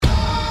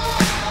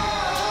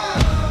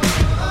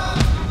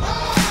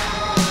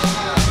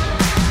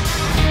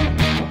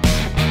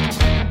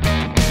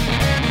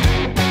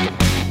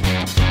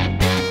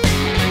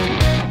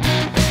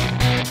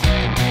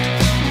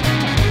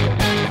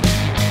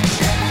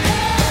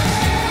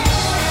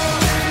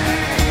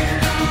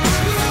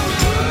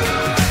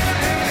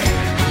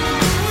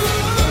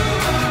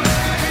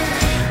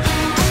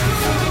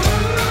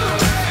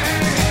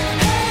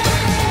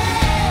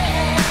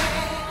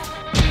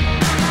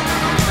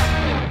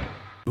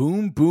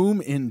Boom,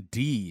 boom,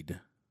 indeed.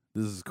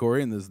 This is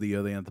Corey, and this is the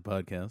O the Anthem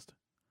podcast.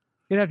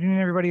 Good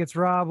afternoon, everybody. It's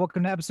Rob.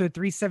 Welcome to episode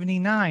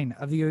 379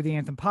 of the O the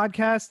Anthem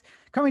podcast,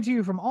 coming to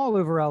you from all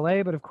over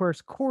LA. But of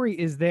course, Corey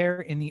is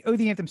there in the O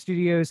the Anthem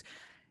studios,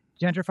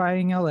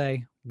 gentrifying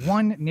LA,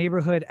 one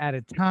neighborhood at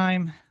a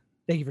time.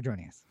 Thank you for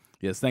joining us.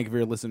 Yes, thank you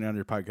for listening on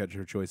your podcast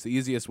of choice. The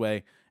easiest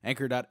way,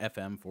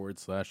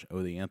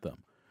 anchor.fm/O the Anthem.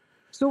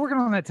 Still working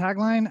on that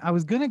tagline. I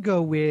was going to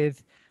go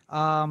with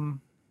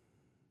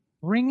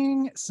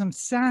bringing some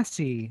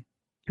sassy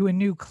to a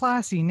new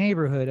classy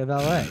neighborhood of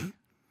LA.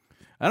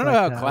 I don't know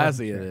how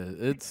classy it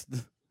is.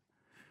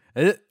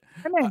 I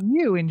meant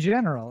you in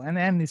general,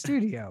 and the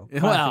studio.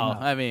 Well,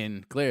 I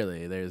mean,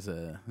 clearly there's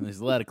a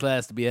lot of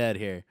class to be had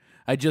here.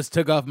 I just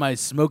took off my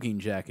smoking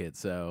jacket,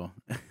 so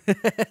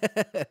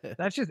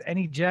that's just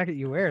any jacket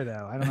you wear,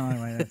 though. I don't know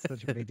why that's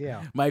such a big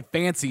deal. My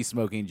fancy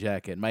smoking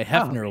jacket, my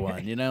Hefner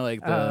one, you know,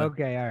 like the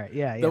okay, all right,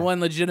 yeah, the one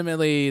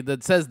legitimately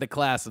that says the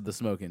class of the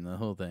smoking, the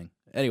whole thing.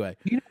 Anyway,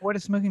 you know what a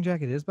smoking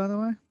jacket is, by the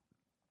way?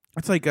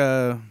 It's like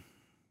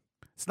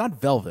it's not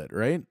velvet,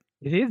 right?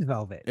 It is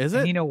velvet. Is it?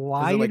 And you know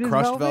why? Is it like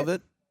crushed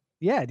velvet?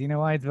 Yeah. Do you know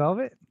why it's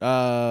velvet?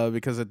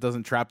 Because it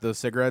doesn't trap the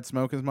cigarette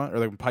smoke as much, or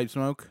the pipe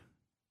smoke.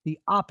 The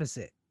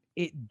opposite.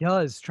 It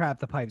does trap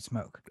the pipe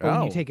smoke. But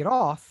when you take it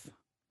off,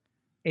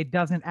 it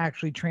doesn't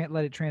actually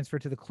let it transfer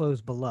to the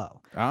clothes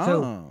below. Oh.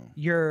 So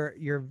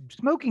your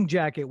smoking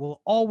jacket will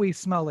always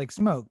smell like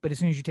smoke, but as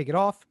soon as you take it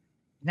off,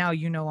 now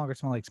you no longer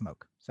smell like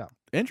smoke. So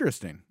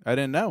interesting. I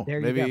didn't know.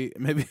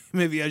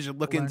 Maybe I should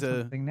look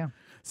into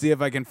see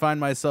if I can find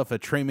myself a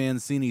Trey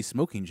Mancini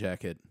smoking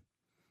jacket.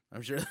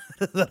 I'm sure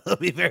that'll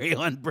be very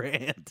on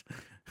brand.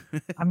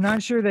 I'm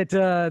not sure that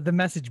the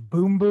message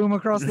 "boom boom"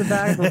 across the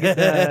back will get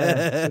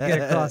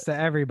across to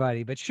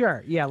everybody, but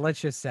sure, yeah, let's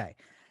just say.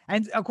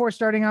 And of course,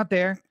 starting out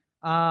there,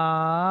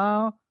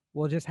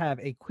 we'll just have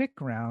a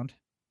quick round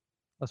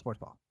of sports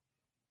ball.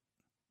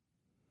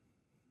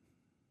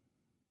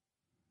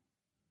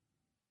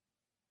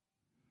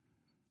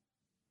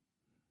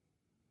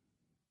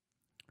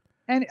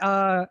 And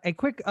a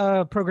quick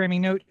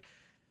programming note: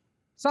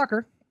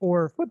 soccer,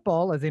 or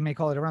football, as they may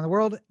call it around the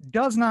world,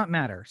 does not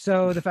matter.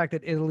 So the fact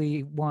that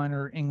Italy won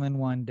or England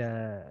won,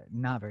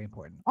 not very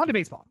important. On to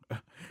baseball.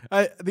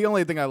 The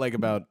only thing I like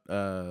about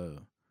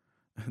the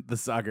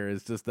soccer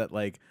is just that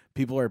like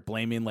people are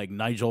blaming like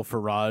Nigel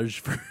Farage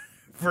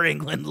for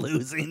England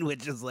losing,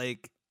 which is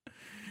like,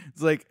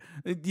 it's like,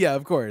 yeah,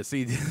 of course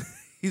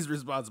he's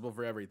responsible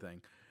for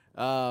everything.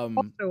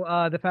 Also,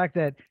 the fact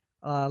that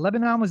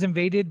Lebanon was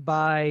invaded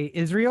by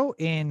Israel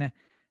in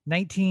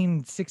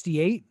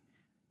 1968.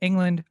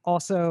 England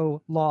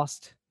also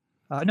lost.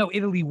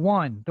 Italy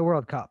won the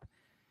World Cup.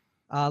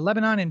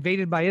 Lebanon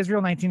invaded by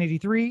Israel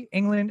 1983.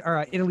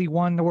 Italy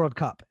won the World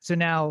Cup. So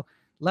now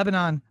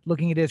Lebanon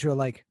looking at Israel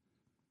like,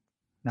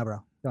 no,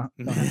 bro. Don't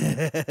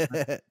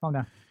calm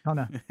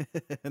down.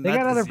 They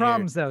got other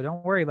problems, though.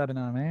 Don't worry,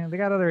 Lebanon, man. They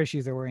got other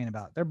issues they're worrying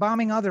about. They're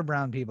bombing other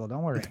brown people.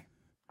 Don't worry.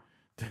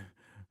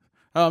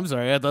 Oh, I'm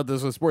sorry. I thought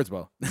this was sports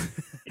ball. I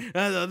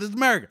thought this is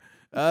America.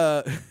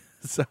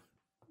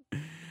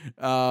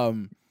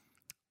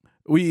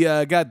 We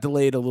got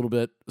delayed a little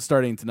bit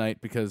starting tonight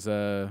because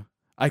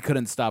I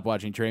couldn't stop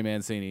watching Trey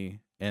Mancini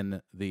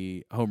in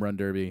the home run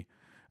derby.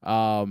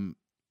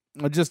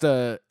 Just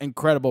a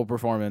incredible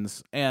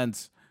performance, and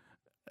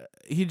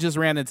he just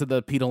ran into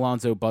the Pete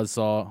Alonso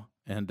buzzsaw,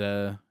 and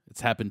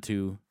it's happened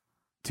to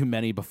too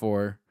many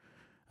before,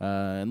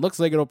 and looks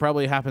like it'll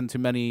probably happen to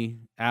many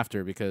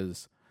after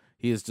because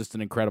he is just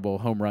an incredible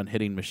home run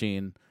hitting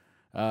machine.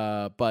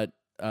 But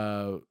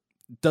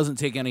doesn't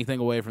take anything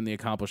away from the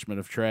accomplishment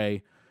of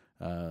Trey.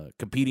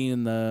 Competing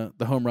in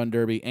the home run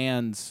derby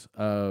and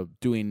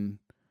doing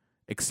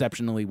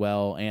exceptionally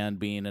well and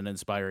being an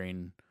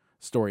inspiring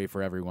story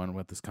for everyone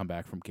with this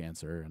comeback from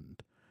cancer.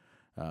 And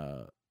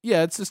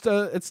it's just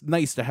it's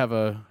nice to have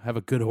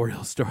a good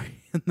Orioles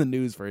story in the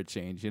news for a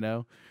change, you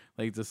know,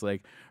 like just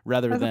like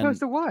rather as than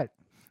opposed to what?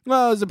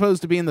 Well, as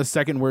opposed to being the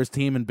second worst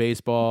team in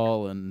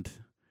baseball, and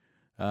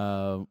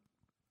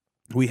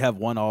we have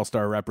one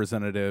All-Star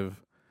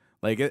representative.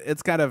 Like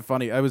it's kind of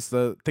funny. I was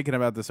thinking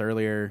about this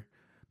earlier.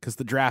 Because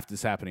the draft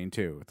is happening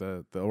too.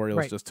 The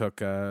Orioles just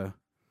took I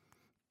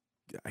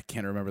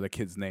can't remember the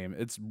kid's name.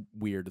 It's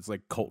weird. It's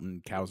like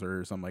Colton Cowser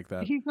or something like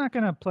that. He's not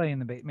going to play in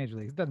the major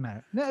leagues. It doesn't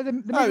matter.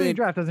 The major league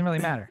draft doesn't really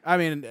matter. I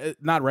mean,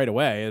 not right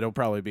away. It'll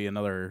probably be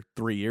another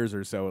 3 years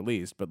or so at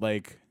least. But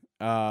like,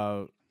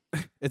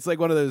 it's like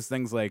one of those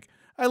things. Like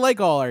I like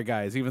all our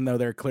guys, even though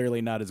they're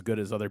clearly not as good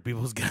as other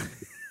people's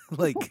guys.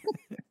 Like.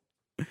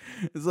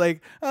 It's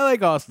like, I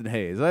like Austin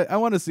Hayes. I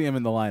want to see him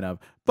in the lineup.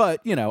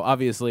 But, you know,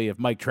 obviously, if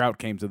Mike Trout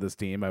came to this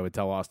team, I would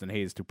tell Austin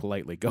Hayes to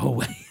politely go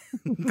away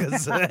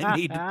because I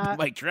need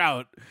Mike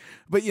Trout.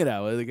 But, you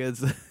know,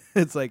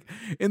 it's like,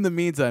 in the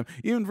meantime,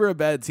 even for a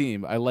bad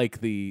team, I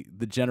like the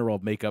general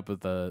makeup of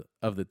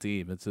the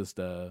team. It's just,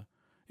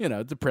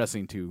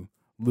 depressing to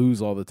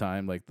lose all the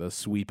time, like the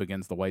sweep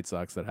against the White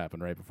Sox that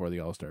happened right before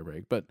the All-Star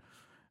break. But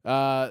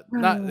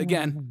not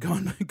again,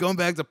 going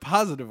back to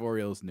positive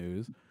Orioles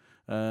news.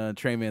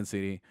 Trey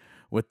Mancini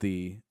with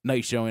the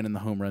nice showing in the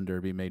home run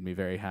derby made me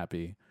very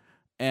happy.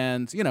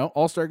 And,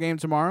 All-Star game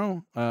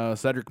tomorrow,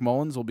 Cedric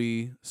Mullins will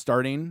be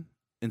starting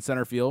in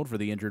center field for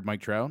the injured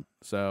Mike Trout.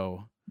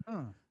 So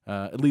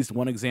at least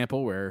one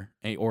example where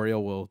a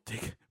Oriole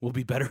will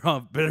be better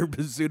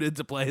suited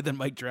to play than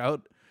Mike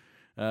Trout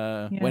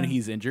when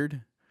he's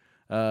injured.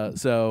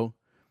 So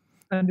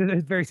under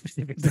those very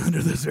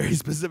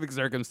specific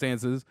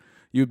circumstances,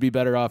 you'd be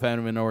better off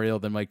having an Oriole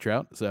than Mike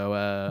Trout.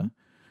 So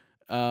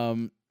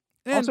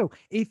also,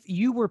 if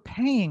you were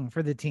paying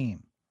for the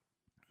team,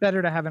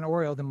 better to have an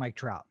Oriole than Mike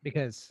Trout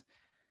because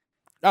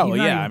he's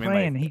not even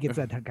playing, he gets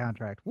that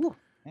contract. Woo,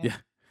 yeah.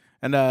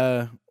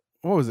 And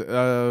what was it?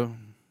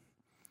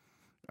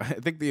 I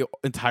think the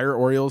entire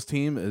Orioles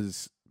team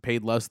is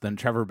paid less than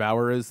Trevor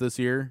Bauer is this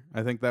year.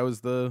 I think that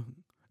was the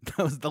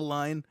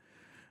line.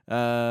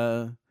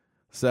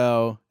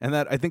 So, and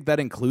I think that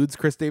includes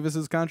Chris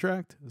Davis's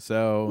contract.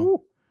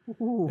 So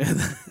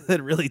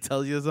that really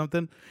tells you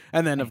something.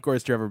 And then, of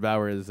course, Trevor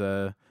Bauer is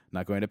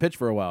not going to pitch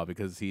for a while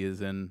because he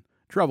is in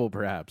trouble.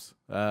 Perhaps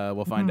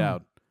we'll find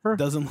out. For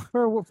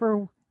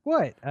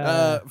what?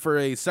 For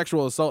a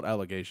sexual assault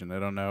allegation. I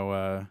don't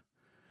know.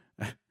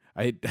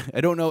 I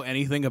don't know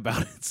anything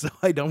about it, so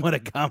I don't want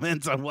to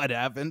comment on what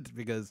happened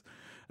because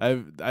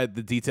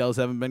the details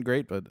haven't been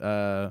great, but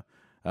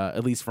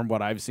at least from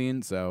what I've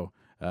seen. So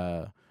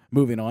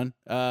moving on.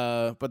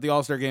 But the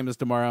All-Star game is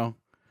tomorrow.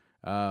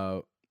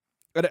 But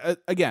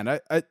again,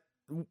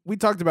 we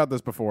talked about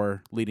this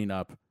before leading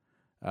up.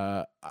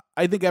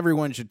 I think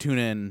everyone should tune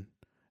in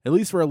at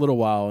least for a little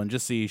while and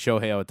just see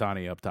Shohei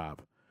Ohtani up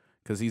top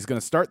because he's going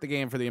to start the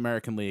game for the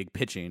American League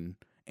pitching.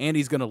 And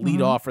he's going to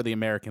lead off for the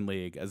American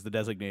League as the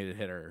designated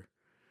hitter.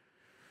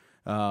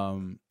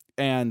 And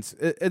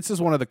it's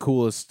just one of the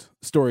coolest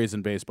stories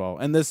in baseball.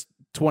 And this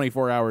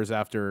 24 hours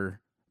after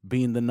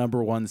being the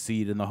number 1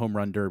 seed in the home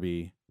run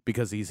derby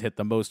because he's hit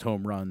the most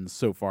home runs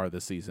so far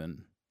this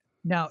season.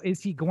 Now,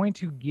 is he going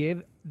to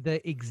give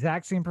the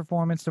exact same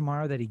performance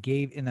tomorrow that he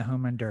gave in the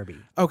home run derby?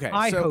 Okay,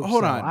 so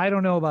hold on. I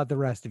don't know about the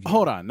rest of you.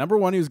 Hold on. Number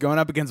 1, he was going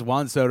up against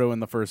Juan Soto in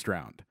the first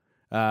round,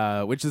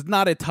 which is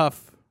not or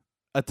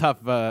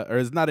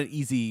is not an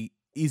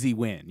easy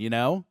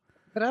win,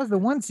 But as the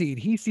 1 seed,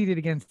 he seeded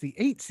against the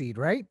 8 seed,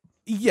 right?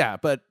 Yeah,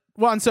 but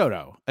Juan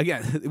Soto,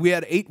 again, we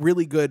had 8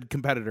 really good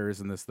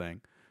competitors in this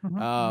thing.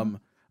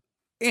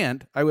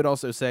 And I would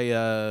also say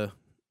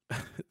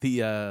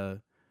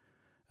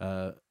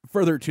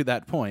further to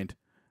that point,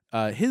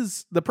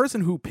 the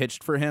person who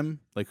pitched for him,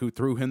 like who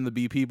threw him the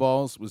BP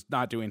balls, was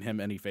not doing him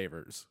any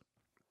favors.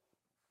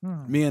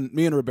 Me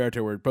and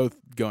Roberto were both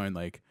going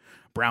like,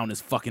 Brown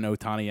is fucking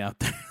Ohtani out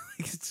there.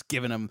 He's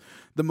giving him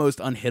the most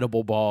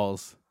unhittable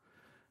balls.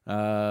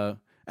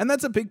 And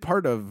that's a big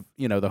part of,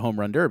 the home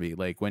run derby.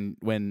 Like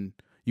when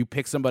you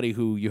pick somebody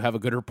who you have a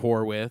good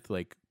rapport with,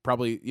 like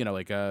probably,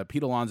 like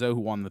Pete Alonso,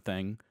 who won the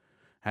thing,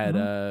 had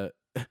a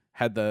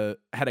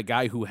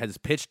guy who has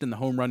pitched in the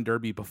home run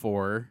derby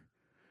before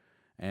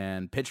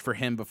and pitched for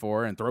him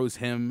before and throws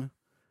him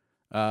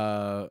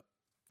batting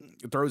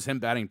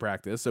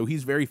practice. So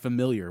he's very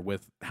familiar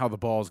with how the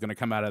ball is going to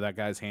come out of that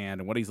guy's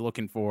hand and what he's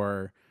looking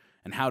for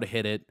and how to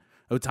hit it.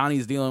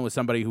 Ohtani's dealing with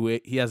somebody who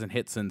he hasn't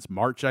hit since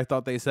March, I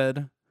thought they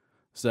said.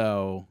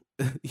 So,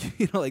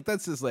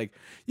 that's just like,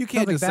 you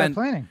can't just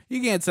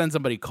you can't send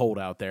somebody cold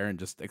out there and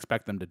just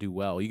expect them to do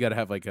well. You got to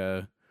have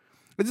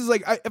it's just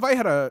like, if I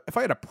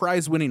had a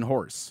prize winning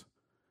horse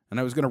and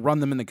I was going to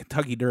run them in the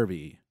Kentucky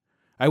Derby,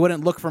 I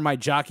wouldn't look for my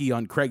jockey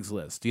on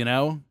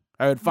Craigslist,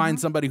 I would find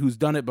somebody who's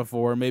done it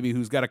before, maybe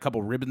who's got a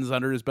couple ribbons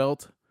under his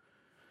belt.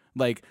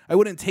 Like, I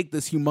wouldn't take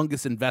this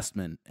humongous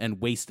investment and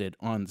waste it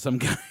on some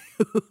guy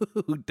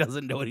who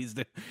doesn't know what he's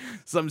doing.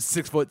 Some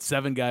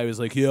 6'7" guy who's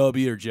like, yeah, I'll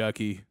be your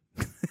jockey.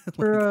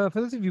 For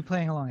those of you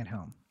playing along at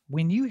home,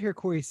 when you hear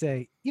Corey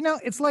say,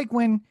 it's like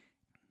when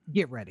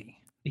get ready.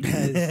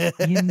 Because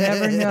you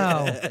never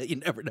know. You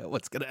never know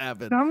what's going to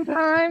happen.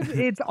 Sometimes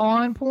it's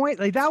on point.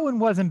 Like that one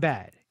wasn't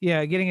bad.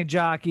 Yeah, getting a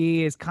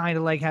jockey is kind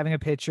of like having a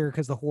pitcher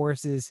because the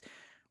horse is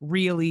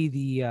really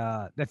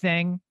the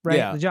thing, right?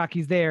 Yeah. The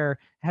jockey's there,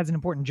 has an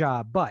important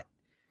job, but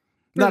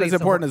really not as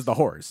important as the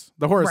horse.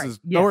 The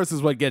horse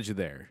is what gets you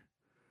there.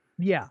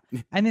 Yeah.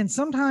 And then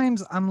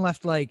sometimes I'm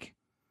left like,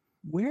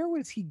 where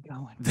was he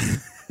going?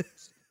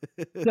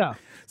 So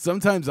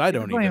sometimes I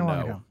don't even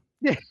know.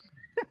 Yeah.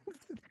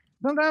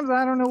 Sometimes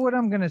I don't know what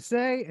I'm gonna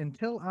say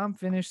until I'm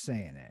finished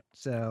saying it.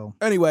 So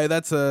anyway,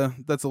 that's a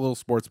little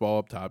sports ball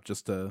up top,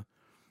 just to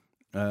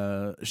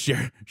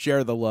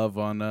share the love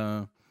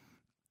on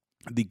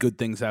the good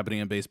things happening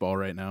in baseball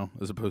right now,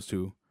 as opposed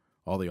to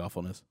all the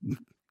awfulness.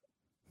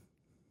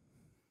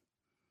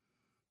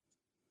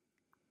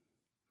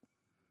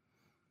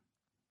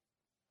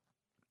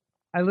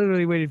 I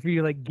literally waited for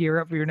you to like gear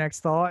up for your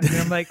next thought, and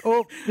then I'm like,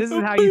 oh, this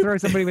is how you throw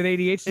somebody with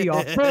ADHD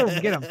off.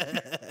 Boom, get them.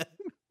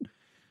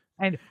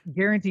 And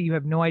guarantee you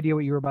have no idea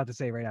what you were about to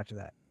say right after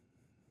that.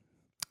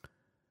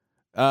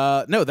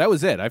 No, that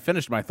was it. I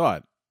finished my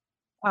thought.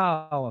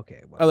 Oh,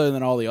 okay. Well, other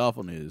than all the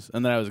awful news.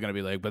 And then I was going to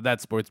be like, but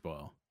that's sports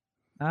ball.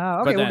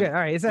 Oh, But okay, well, then, good. All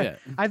right. Is that?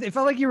 yeah. It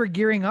felt like you were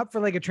gearing up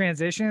for like a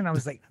transition, and I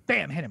was like,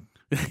 bam, hit him.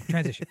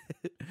 Transition.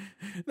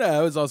 No,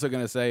 I was also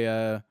gonna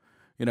say,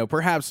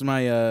 perhaps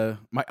my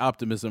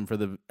optimism for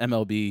the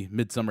MLB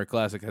Midsummer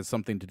Classic has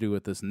something to do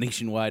with this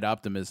nationwide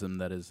optimism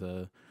that is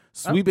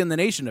sweeping the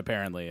nation.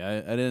 Apparently,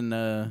 I didn't.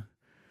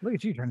 Look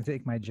at you trying to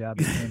take my job,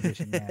 you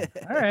transition man.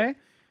 All right.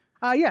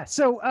 Yeah.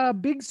 So,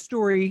 big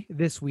story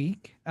this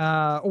week.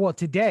 Well,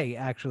 today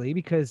actually,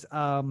 because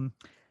the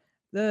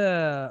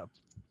the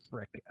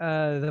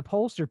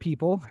pollster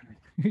people,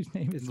 whose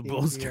name The escapes me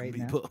bolster right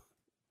people.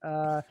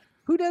 now.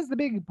 Who does the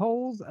big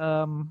polls?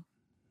 I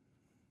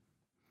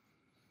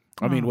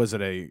mean, was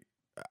it a?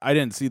 I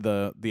didn't see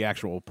the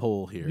actual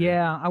poll here.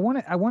 Yeah, I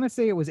want to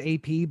say it was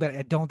AP, but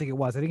I don't think it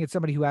was. I think it's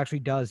somebody who actually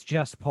does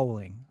just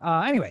polling.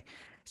 Anyway,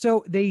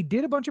 so they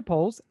did a bunch of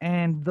polls,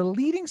 and the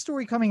leading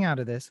story coming out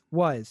of this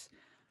was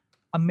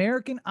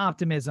American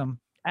optimism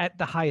at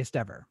the highest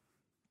ever.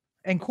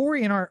 And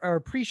Corey, in our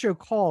pre-show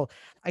call,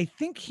 I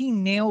think he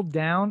nailed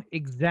down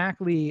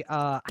exactly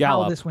how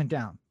Gallup. this went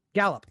down.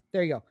 Gallup,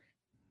 there you go.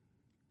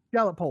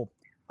 Gallup poll.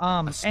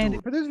 And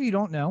for those of you who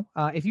don't know,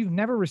 if you've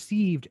never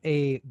received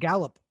a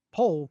Gallup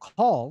poll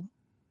call,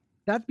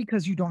 that's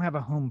because you don't have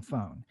a home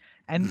phone.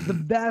 And the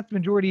vast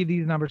majority of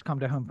these numbers come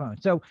to home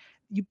phone. So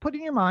you put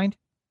in your mind,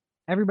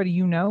 everybody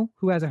you know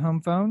who has a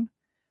home phone,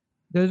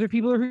 those are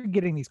people who are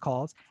getting these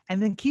calls.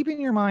 And then keep in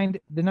your mind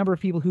the number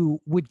of people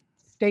who would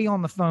stay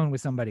on the phone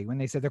with somebody when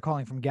they said they're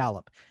calling from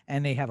Gallup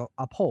and they have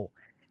a poll.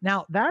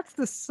 Now, that's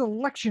the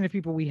selection of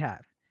people we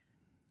have.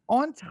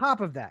 On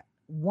top of that,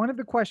 one of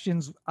the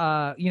questions,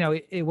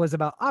 it was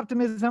about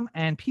optimism,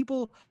 and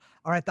people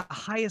are at the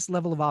highest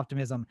level of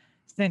optimism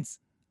since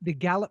the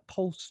Gallup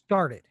poll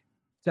started.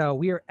 So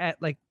we are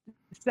at like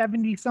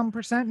 70 some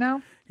percent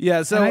now.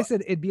 Yeah. So and I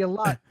said it'd be a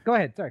lot. Go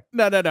ahead. Sorry.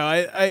 No.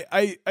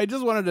 I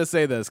just wanted to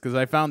say this because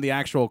I found the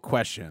actual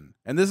question,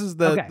 and this is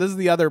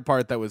the other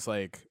part that was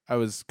like I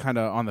was kind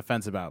of on the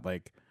fence about.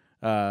 Like,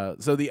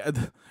 so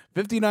the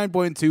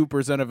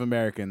 59.2% of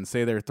Americans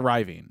say they're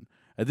thriving.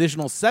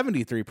 Additional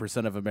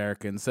 73% of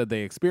Americans said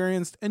they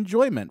experienced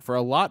enjoyment for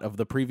a lot of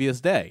the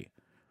previous day.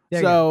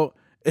 So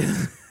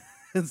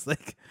it's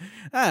like,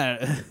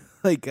 I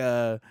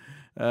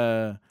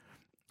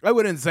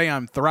wouldn't say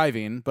I'm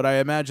thriving, but I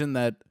imagine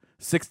that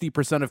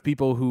 60% of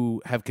people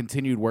who have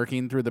continued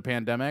working through the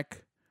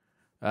pandemic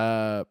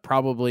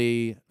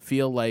probably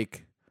feel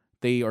like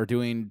they are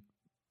doing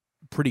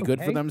pretty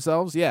good for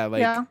themselves. Yeah,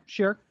 yeah,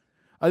 sure.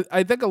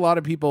 I think a lot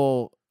of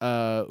people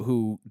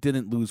who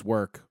didn't lose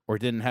work or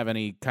didn't have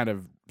any kind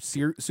of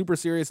super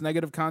serious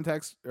negative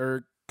context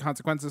or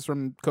consequences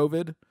from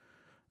COVID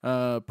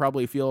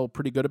probably feel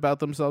pretty good about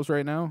themselves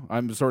right now.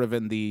 I'm sort of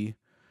in the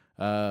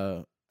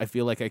I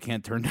feel like I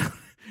can't turn down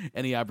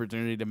any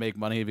opportunity to make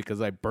money because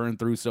I burned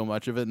through so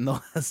much of it in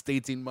the last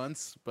 18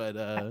 months. But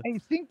I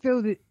think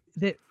though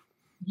that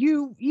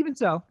you, even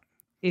so,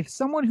 if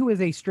someone who is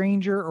a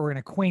stranger or an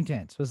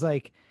acquaintance was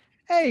like,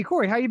 "Hey,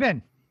 Corey, how you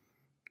been?"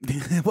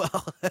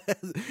 Well,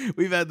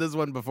 we've had this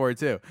one before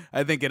too.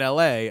 I think in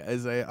LA, I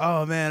say,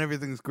 "Oh man,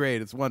 everything's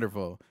great. It's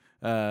wonderful."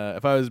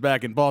 If I was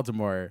back in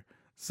Baltimore,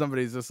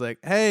 somebody's just like,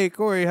 "Hey,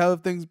 Corey, how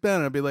have things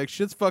been?" I'd be like,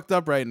 "Shit's fucked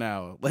up right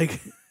now."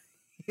 Like,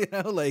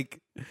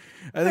 like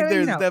I think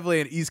there's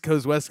definitely an East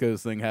Coast West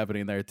Coast thing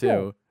happening there too.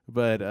 Yeah.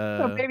 But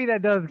so maybe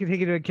that does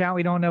take into account.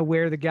 We don't know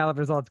where the Gallup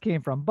results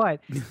came from,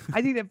 but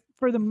I think that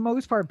for the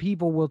most part,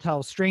 people will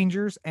tell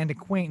strangers and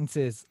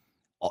acquaintances.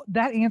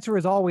 That answer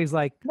is always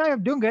like, "No,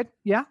 I'm doing good.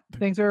 Yeah,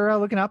 things are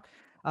looking up.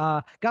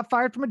 Got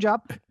fired from a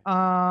job.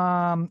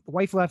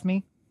 Wife left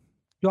me.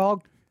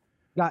 Dog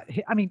got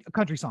hit." I mean, a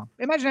country song.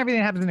 Imagine everything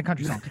that happens in a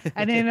country song.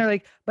 And then they're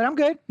like, "But I'm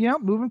good.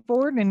 Moving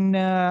forward, and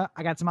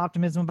I got some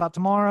optimism about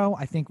tomorrow.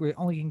 I think we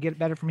only can get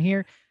better from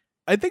here."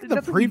 I think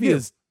the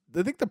previous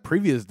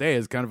day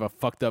is kind of a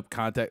fucked up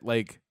context.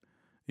 Like,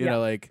 you know,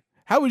 like,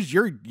 how was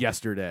your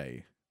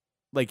yesterday?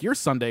 Like, your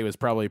Sunday was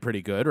probably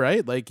pretty good,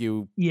 right? Like,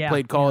 you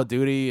played Call of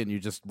Duty and you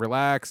just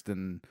relaxed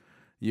and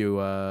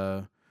you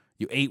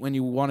ate when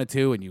you wanted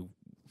to and you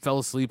fell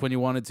asleep when you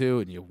wanted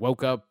to and you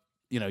woke up,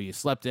 you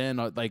slept in.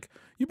 Like,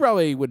 you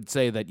probably would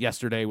say that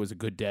yesterday was a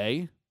good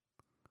day.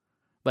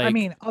 Like, I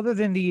mean, other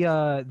than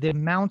the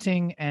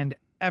mounting and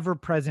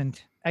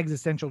ever-present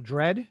existential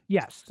dread,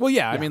 yes. Well,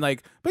 yeah. I mean,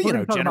 like, but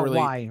generally,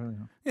 why.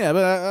 Yeah,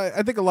 but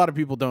I think a lot of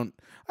people don't.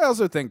 I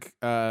also think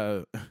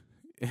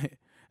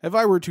if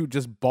I were to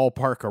just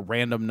ballpark a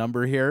random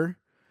number here,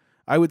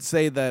 I would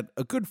say that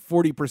a good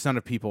 40%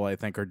 of people, I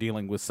think, are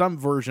dealing with some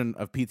version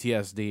of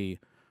PTSD,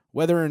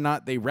 whether or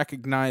not they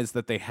recognize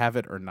that they have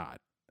it or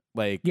not.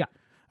 Like,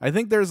 I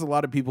think there's a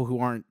lot of people who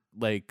aren't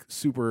like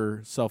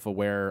super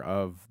self-aware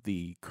of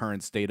the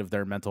current state of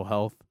their mental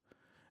health,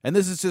 and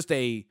this is just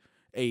a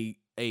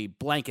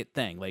blanket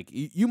thing. Like,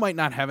 you might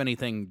not have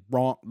anything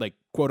wrong, like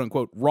quote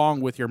unquote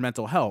wrong with your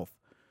mental health,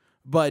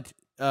 but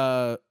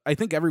I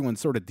think everyone's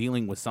sort of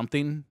dealing with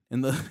something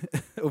in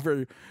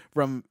the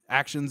from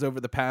actions over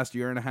the past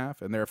year and a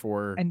half, and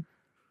therefore. And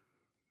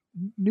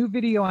new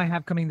video I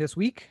have coming this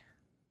week,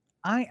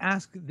 I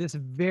ask this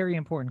very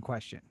important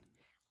question: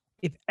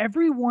 if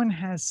everyone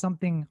has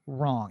something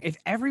wrong, if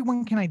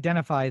everyone can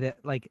identify that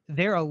like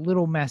they're a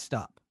little messed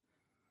up,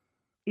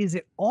 is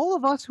it all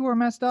of us who are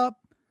messed up,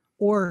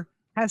 or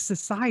has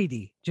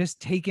society just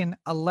taken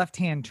a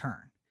left-hand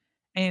turn?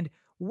 And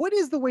what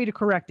is the way to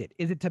correct it?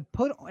 Is it to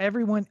put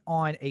everyone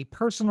on a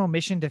personal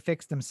mission to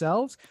fix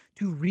themselves,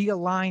 to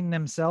realign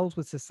themselves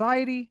with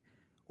society?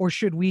 Or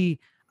should we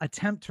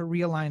attempt to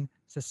realign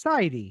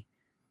society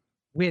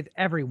with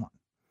everyone?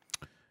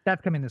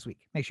 That's coming this week.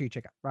 Make sure you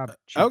check out Robert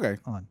Sheep Okay.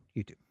 on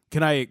YouTube.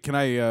 Can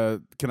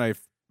I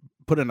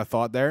put in a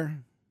thought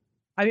there?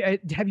 I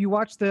have you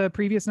watched the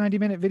previous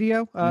 90-minute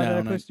video that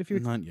I posted a few?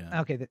 Not yet.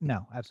 Okay,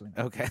 no,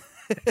 absolutely not. Okay.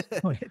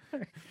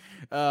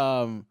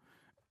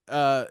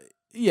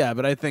 Yeah,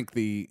 but I think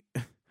the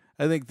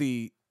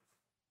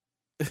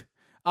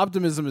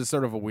optimism is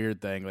sort of a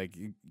weird thing. Like,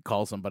 you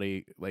call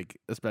somebody, like,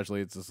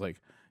 especially it's just like,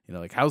 you know,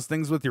 like, how's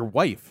things with your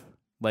wife?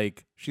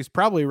 Like, she's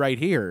probably right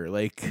here.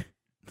 Like,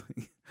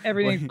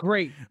 Everything's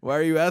great. why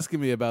are you asking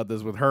me about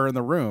this with her in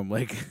the room?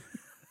 Like,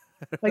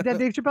 Like that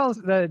Dave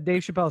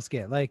Chappelle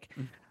skit. Like,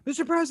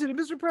 Mr.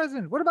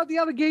 President, what about the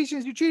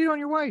allegations you cheated on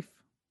your wife?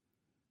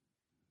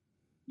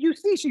 You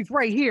see she's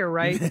right here,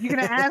 right? You're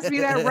gonna ask me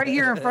that right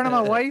here in front of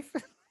my wife?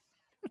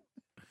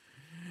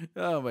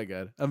 oh my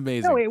God,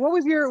 amazing. No, wait, what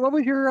was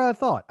your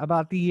thought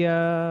about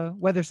the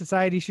whether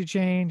society should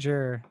change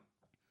or?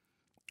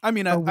 I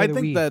mean, I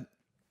think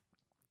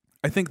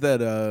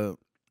that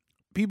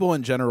people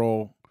in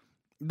general,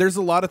 there's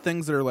a lot of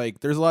things that are like,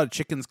 there's a lot of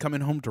chickens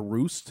coming home to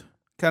roost,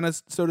 kind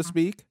of, so to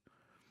speak.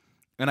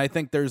 And I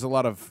think there's a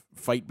lot of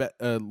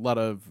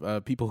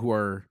people who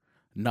are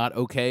not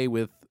okay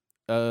with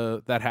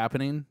that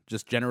happening,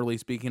 just generally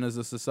speaking as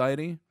a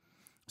society.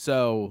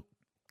 So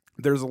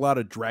there's a lot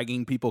of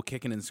dragging people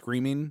kicking and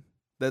screaming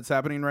that's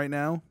happening right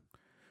now.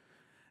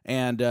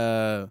 And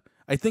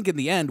I think in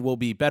the end we'll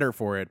be better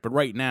for it. But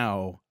right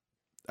now,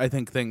 I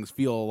think things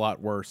feel a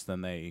lot worse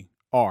than they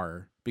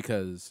are,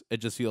 because it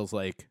just feels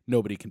like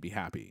nobody can be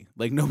happy.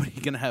 Like, nobody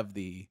can have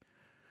the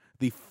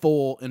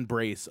full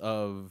embrace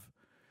of,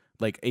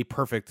 like, a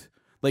perfect,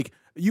 like,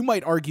 you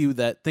might argue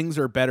that things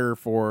are better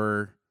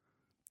for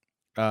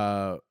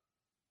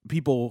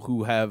people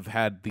who have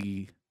had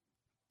the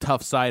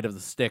tough side of the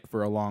stick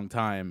for a long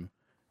time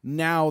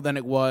now than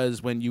it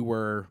was when you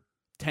were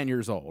 10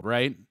 years old,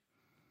 right?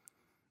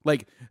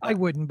 Like, I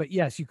wouldn't, but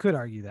yes, you could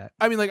argue that.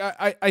 I mean, like,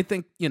 I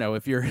think, you know,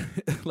 if you're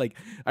like,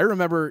 I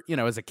remember, you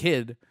know, as a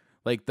kid,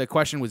 like, the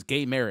question was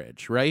gay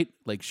marriage, right?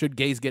 Like, should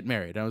gays get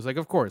married? And I was like,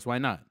 of course, why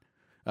not?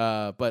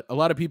 But a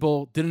lot of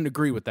people didn't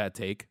agree with that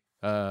take.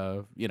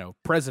 You know,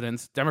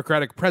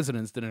 Democratic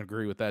presidents didn't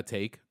agree with that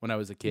take when I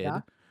was a kid.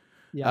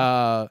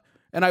 Yeah.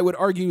 And I would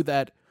argue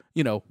that,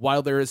 you know,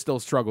 while there is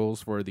still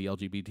struggles for the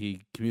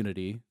LGBT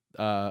community,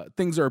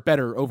 things are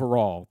better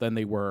overall than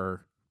they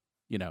were,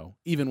 you know,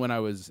 even when I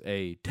was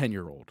a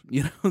 10-year-old,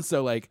 you know?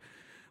 So like,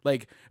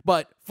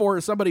 but for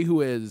somebody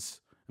who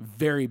is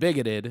very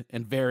bigoted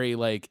and very,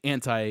 like,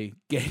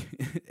 anti-gay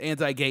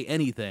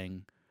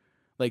anything,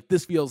 like,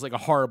 this feels like a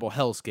horrible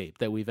hellscape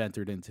that we've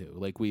entered into.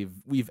 Like,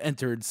 we've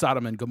entered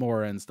Sodom and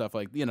Gomorrah and stuff,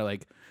 like, you know,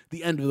 like,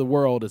 the end of the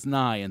world is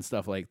nigh and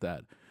stuff like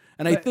that.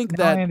 And I think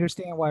now that I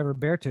understand why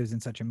Roberto's in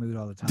such a mood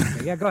all the time.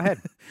 But yeah, go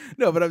ahead.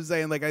 no, but I'm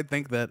saying, like, I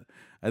think that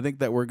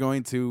we're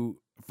going to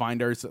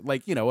find ourselves,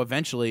 like, you know,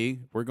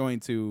 eventually we're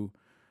going to,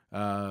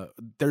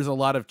 there's a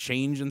lot of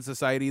change in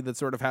society that's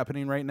sort of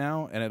happening right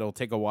now, and it'll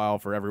take a while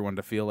for everyone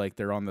to feel like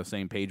they're on the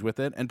same page with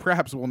it. And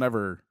perhaps we'll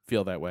never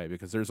feel that way,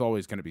 because there's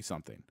always going to be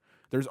something.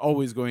 There's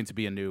always going to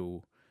be a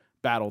new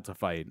battle to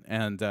fight.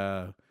 And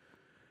I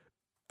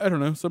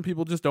don't know, some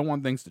people just don't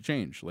want things to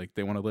change. Like,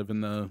 they want to live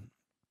in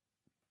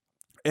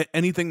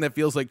anything that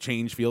feels like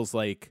change feels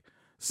like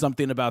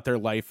something about their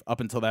life up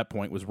until that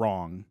point was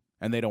wrong,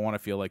 and they don't want to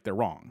feel like they're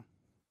wrong.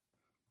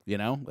 You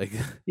know? Like,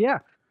 Yeah.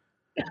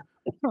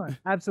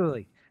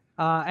 Absolutely.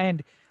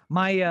 And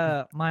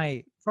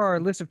my for our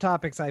list of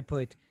topics I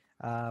put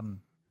oh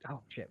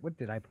shit, what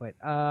did I put?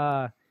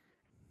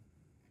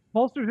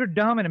 Pollsters are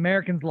dumb and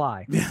Americans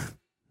lie. yeah.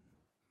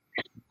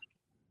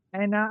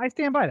 And I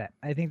stand by that.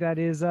 I think that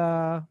is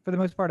for the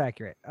most part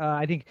accurate.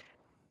 I think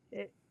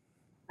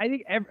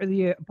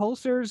the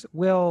pollsters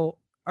were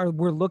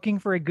looking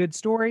for a good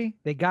story.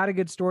 They got a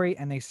good story,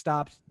 and they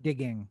stopped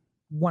digging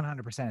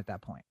 100% at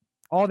that point.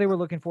 All they were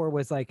looking for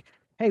was like,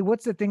 hey,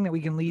 what's the thing that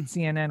we can lead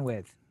CNN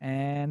with?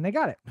 And they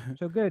got it.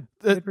 So good.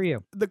 Good for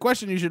you. The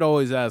question you should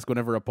always ask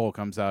whenever a poll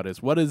comes out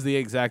is, what is the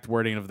exact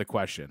wording of the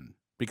question?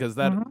 Because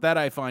that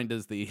I find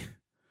is the,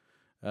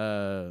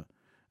 you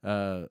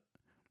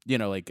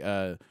know, like,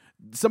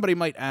 somebody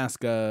might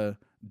ask, do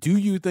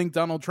you think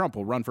Donald Trump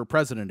will run for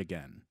president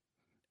again?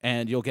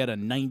 And you'll get a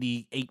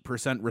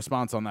 98%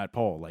 response on that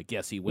poll, like,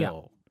 yes, he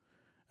will.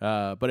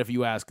 Yeah. But if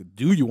you ask,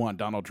 do you want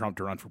Donald Trump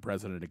to run for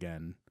president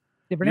again?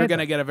 You're going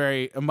to get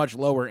a much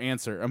lower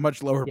answer, a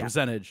much lower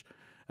percentage.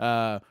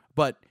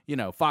 But, you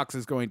know, Fox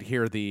is going to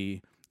hear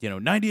the, you know,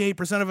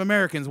 98% of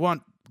Americans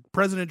want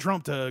President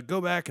Trump to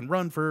go back and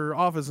run for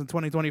office in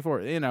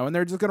 2024, you know, and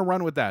they're just going to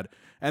run with that.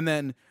 And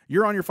then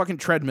you're on your fucking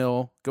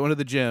treadmill, going to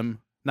the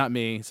gym, not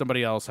me,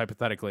 somebody else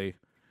hypothetically,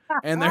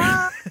 and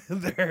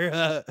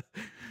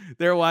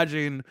they're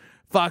watching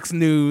Fox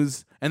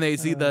News, and they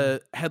see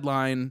the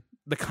headline,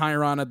 the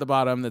chyron at the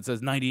bottom that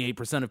says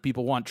 98% of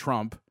people want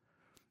Trump,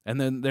 and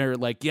then they're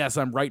like, yes,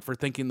 I'm right for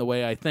thinking the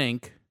way I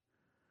think.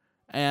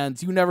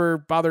 And you never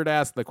bother to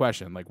ask the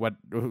question, like,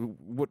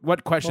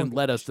 what question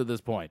led us to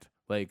this point?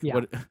 Like,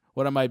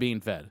 what am I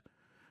being fed?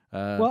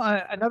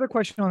 Well, another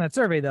question on that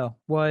survey though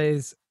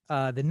was,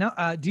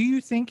 do you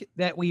think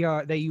that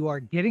you are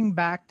getting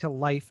back to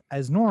life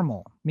as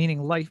normal,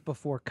 meaning life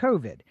before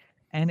COVID?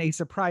 And a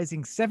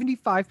surprising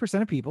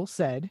 75% of people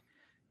said,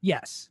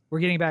 yes, we're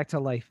getting back to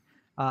life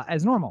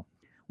as normal,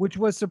 which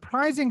was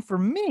surprising for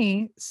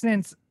me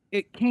since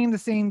it came the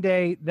same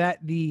day that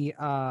the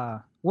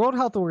World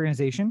Health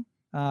Organization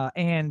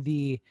and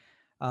the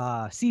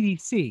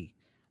CDC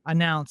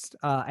announced,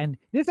 and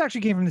this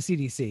actually came from the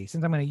CDC,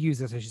 since I'm going to use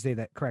this, I should say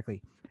that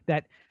correctly,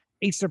 that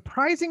a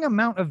surprising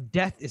amount of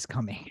death is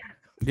coming.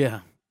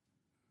 Yeah.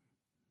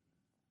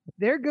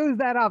 There goes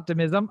that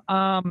optimism.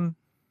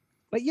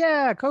 But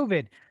yeah,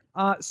 COVID.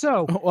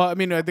 Well, I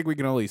mean, I think we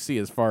can only see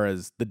as far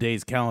as the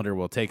day's calendar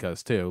will take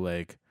us too.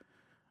 Like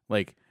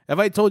if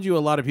I told you a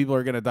lot of people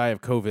are going to die of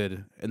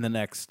COVID in the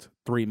next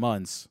 3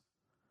 months,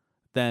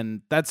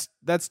 then that's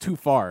too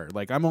far.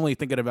 Like, I'm only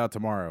thinking about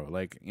tomorrow.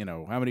 Like, you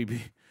know, how many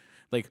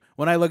like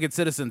when I look at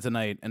Citizen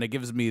tonight and it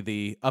gives me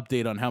the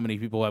update on how many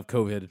people have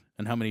COVID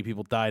and how many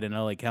people died in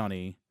LA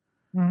County,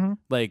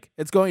 like,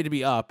 it's going to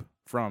be up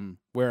from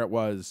where it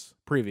was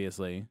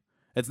previously.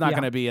 It's not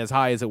going to be as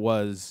high as it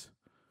was,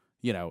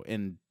 you know,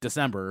 in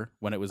December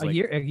when it was a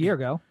year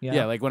ago.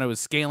 Yeah, like when it was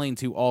scaling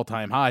to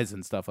all-time highs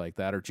and stuff like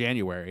that, or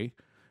January.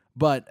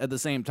 But at the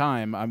same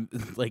time, I'm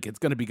like, it's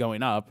going to be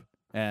going up,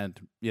 and,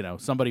 you know,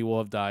 somebody will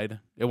have died.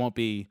 It won't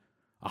be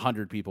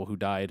 100 people who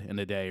died in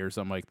a day or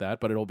something like that,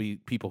 but it'll be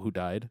people who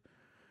died.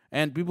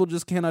 And people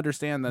just can't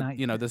understand that,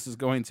 you know, this is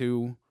going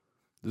to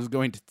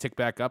tick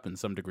back up in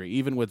some degree,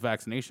 even with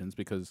vaccinations,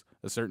 because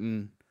a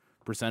certain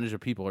percentage of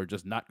people are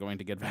just not going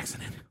to get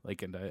vaccinated.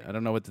 Like, and I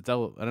don't know what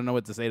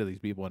to say to these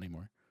people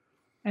anymore.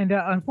 And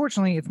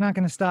unfortunately, it's not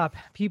going to stop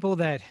people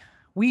that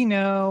we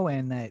know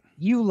and that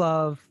you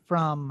love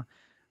from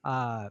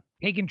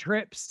taking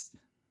trips,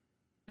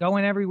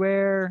 going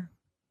everywhere,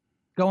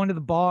 going to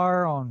the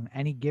bar on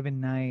any given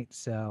night.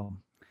 So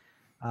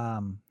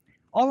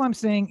all I'm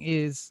saying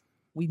is,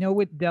 we know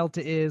what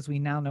Delta is. We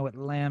now know what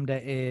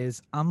Lambda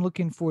is. I'm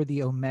looking for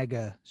the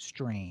Omega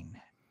strain,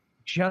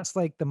 just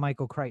like the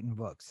Michael Crichton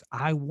books.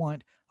 I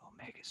want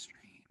Omega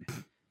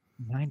strain,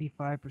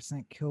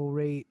 95% kill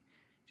rate.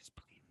 Just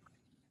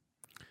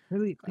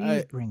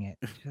please bring it.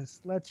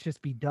 Let's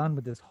just be done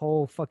with this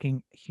whole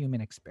fucking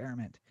human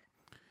experiment.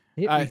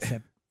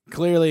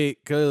 Clearly,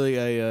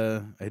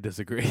 I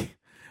disagree.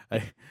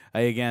 I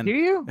again. Do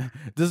you?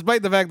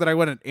 Despite the fact that I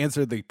wouldn't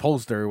answer the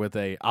pollster with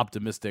a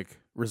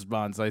optimistic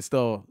response, I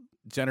still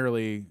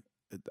generally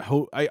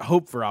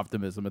hope for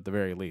optimism at the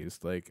very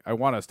least. Like, I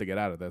want us to get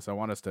out of this. I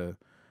want us to,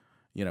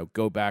 you know,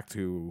 go back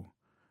to,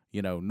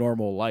 you know,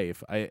 normal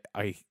life. I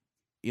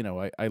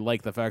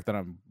like the fact that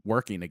I'm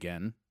working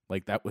again.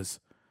 Like, that was,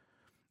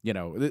 you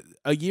know,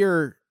 a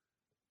year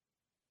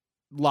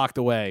locked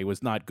away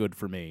was not good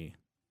for me,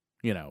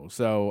 you know.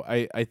 So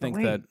I think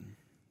that.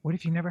 What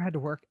if you never had to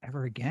work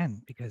ever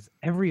again because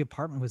every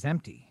apartment was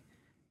empty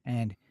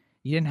and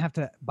you didn't have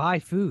to buy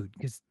food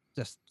because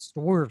the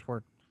stores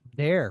were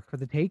there for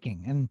the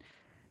taking? And,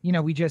 you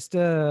know, we just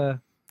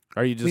are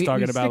you just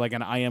talking about like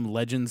an I Am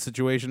Legend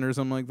situation or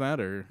something like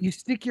that? Or you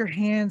stick your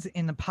hands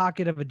in the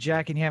pocket of a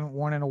jacket you haven't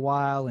worn in a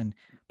while and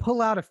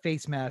pull out a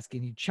face mask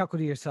and you chuckle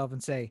to yourself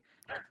and say,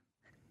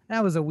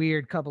 that was a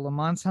weird couple of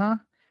months, huh?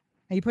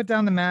 And you put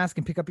down the mask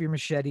and pick up your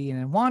machete and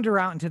then wander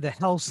out into the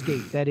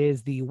hellscape that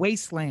is the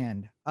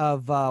wasteland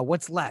of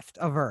what's left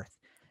of Earth,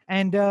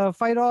 and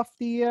fight off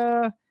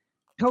the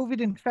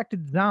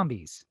COVID-infected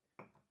zombies,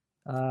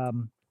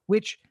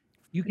 which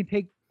you can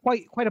take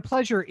quite a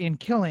pleasure in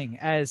killing,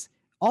 as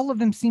all of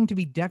them seem to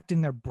be decked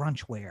in their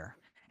brunch wear.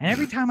 And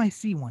every time I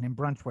see one in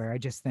brunch wear, I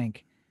just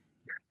think,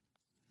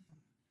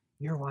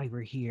 you're why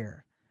we're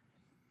here.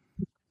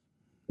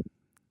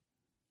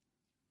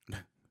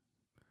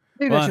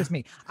 Maybe that's just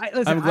me.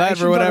 I'm glad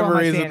for whatever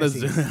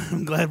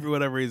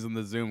reason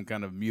the Zoom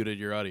kind of muted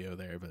your audio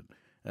there, but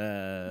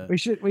I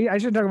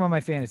shouldn't talk about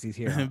my fantasies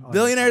here.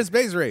 Billionaire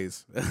space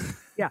race.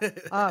 Yeah.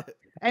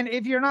 And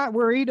if you're not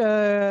worried,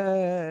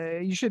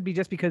 you should be,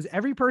 just because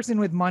every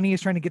person with money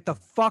is trying to get the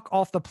fuck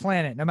off the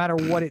planet, no matter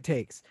what it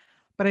takes.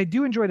 But I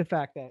do enjoy the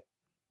fact that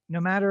no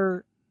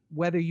matter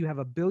whether you have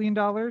 $1 billion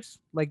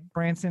like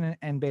Branson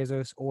and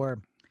Bezos,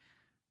 or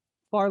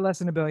far less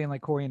than $1 billion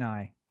like Corey and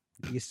I,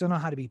 you still know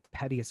how to be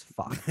petty as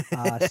fuck.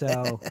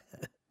 So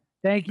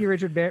thank you,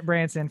 Richard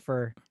Branson,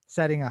 for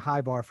setting a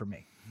high bar for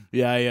me.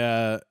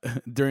 Yeah,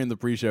 during the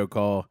pre-show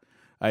call,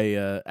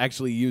 I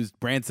actually used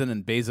Branson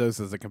and Bezos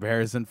as a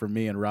comparison for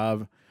me and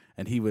Rob,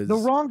 and he was the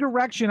wrong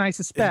direction, I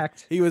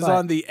suspect. He was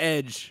on the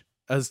edge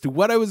as to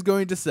what I was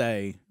going to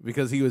say,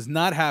 because he was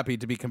not happy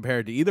to be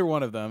compared to either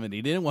one of them, and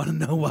he didn't want to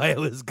know why I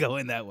was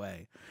going that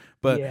way.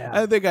 But Yeah.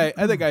 I think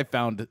I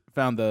found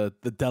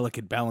the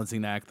delicate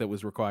balancing act that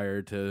was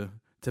required to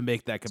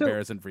make that So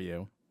comparison for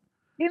you.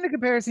 in the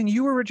comparison,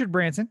 you were Richard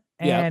Branson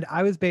Yeah. and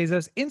I was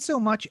Bezos, in so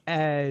much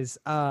as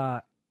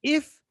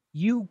if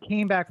you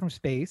came back from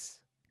space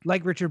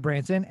like Richard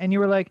Branson and you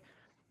were like,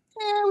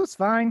 it was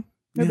fine,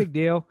 no Yeah. big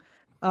deal.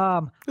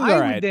 was I all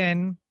would right.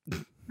 then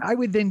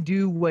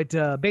do what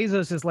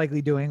Bezos is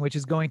likely doing, which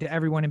is going to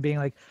everyone and being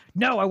like,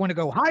 no, I want to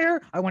go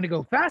higher. I want to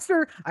go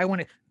faster. I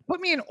want to put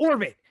me in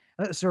orbit.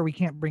 Sir, we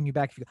can't bring you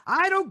back. If you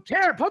I don't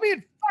care. Put me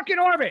in fucking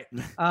orbit.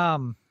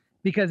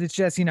 Because it's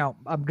just,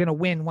 I'm going to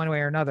win one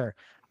way or another.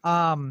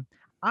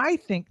 I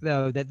think,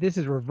 though, that this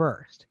is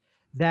reversed,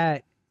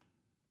 that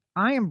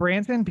I am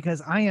Branson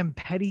because I am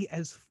petty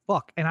as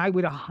fuck. And I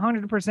would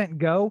 100%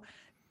 go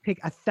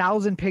take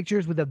 1,000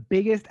 pictures with the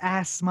biggest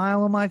ass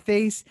smile on my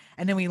face.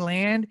 And then we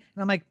land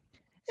and I'm like,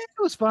 it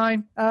was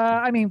fine.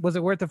 I mean, was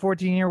it worth the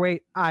 14-year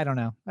wait? I don't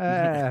know.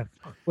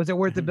 Was it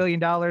worth $1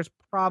 billion?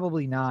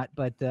 Probably not.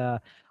 But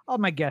all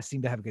my guests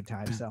seem to have a good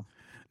time. So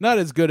not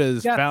as good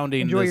as yeah,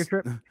 founding enjoy this,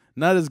 your trip.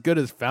 Not as good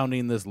as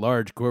founding this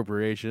large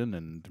corporation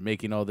and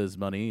making all this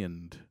money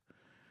and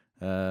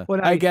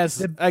I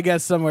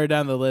guess somewhere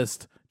down the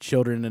list,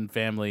 children and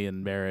family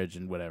and marriage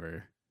and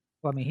whatever.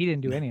 Well, I mean, he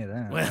didn't do any of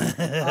that.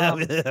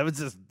 That was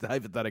just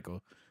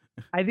hypothetical.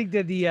 I think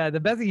that the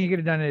best thing you could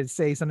have done is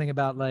say something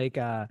about like,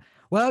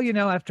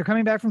 well, after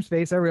coming back from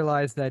space, I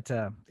realized that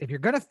if you're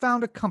gonna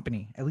found a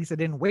company, at least I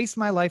didn't waste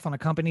my life on a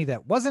company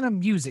that wasn't a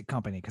music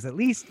company, because at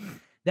least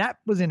that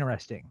was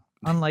interesting,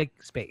 unlike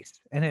space.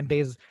 And then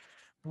Bezos,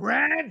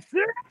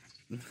 Branson.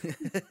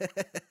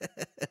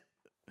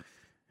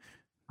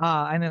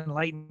 And then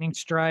lightning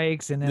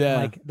strikes, and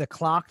then like the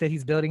clock that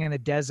he's building in the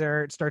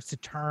desert starts to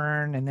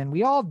turn, and then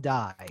we all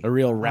die. A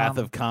real Wrath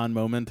of Khan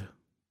moment.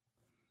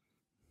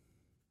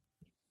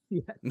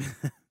 Yeah.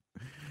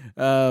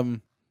 But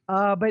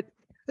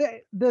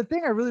the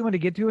thing I really want to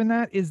get to in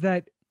that is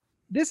that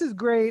this is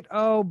great.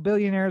 Oh,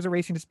 billionaires are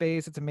racing to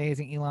space. It's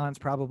amazing. Elon's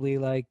probably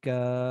like,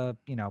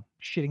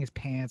 shitting his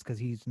pants because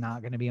he's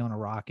not going to be on a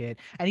rocket.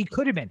 And he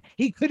could have been.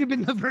 He could have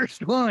been the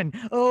first one.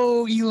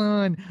 Oh,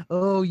 Elon.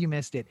 Oh, you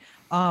missed it.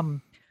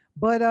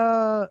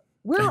 But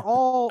we're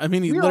all. I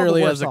mean, he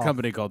literally has a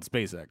company called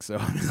SpaceX. So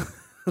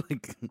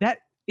like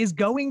that is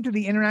going to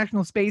the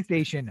International Space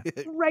Station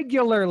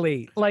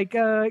regularly. Like,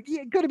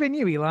 it could have been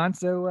you, Elon.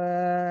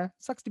 So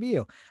sucks to be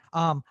you.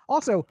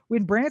 Also,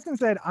 when Branson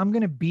said, I'm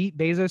going to beat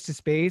Bezos to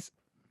space,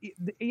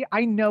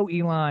 I know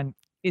Elon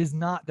is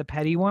not the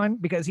petty one,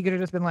 because he could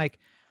have just been like,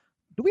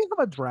 do we have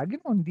a dragon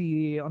on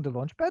the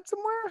launch pad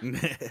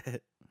somewhere?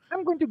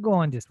 I'm going to go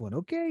on this one.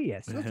 Okay.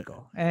 Yes, let's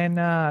go. And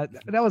that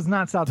was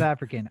not South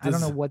African. I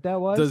don't know what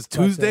that was. Does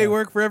Tuesday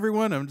work for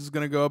everyone? I'm just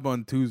going to go up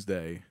on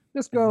Tuesday.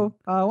 Just go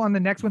on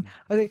the next one.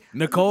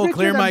 Nicole, Richard,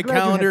 clear my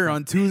calendar.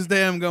 On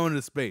Tuesday, I'm going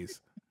to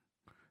space.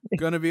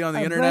 Going to be on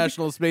the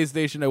International Space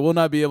Station. I will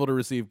not be able to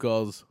receive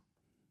calls.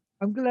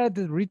 I'm glad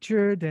that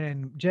Richard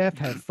and Jeff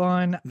have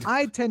fun.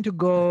 I tend to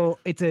go.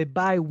 It's a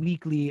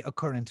bi-weekly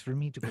occurrence for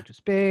me to go to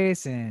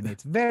space, and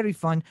it's very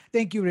fun.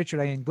 Thank you,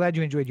 Richard. I am glad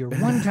you enjoyed your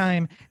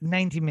one-time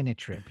 90-minute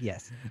trip.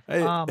 Yes.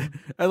 I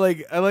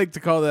like to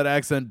call that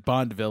accent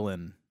Bond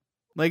villain.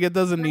 Like, it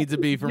doesn't need to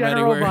be from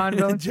General anywhere. Bond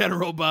villain.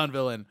 General Bond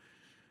villain.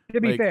 To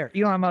be fair,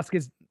 Elon Musk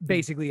is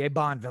basically a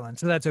Bond villain,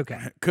 so that's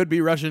okay. Could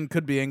be Russian,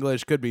 could be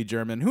English, could be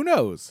German. Who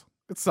knows?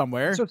 It's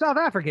somewhere. So South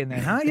African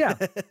then, huh? Yeah.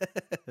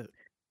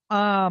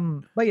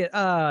 But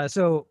yeah,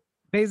 so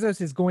Bezos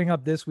is going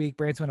up this week.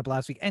 Branson went up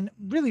last week. And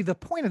really the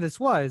point of this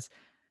was,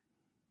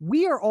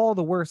 we are all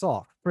the worse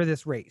off for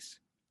this race,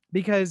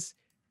 because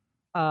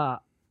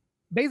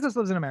Bezos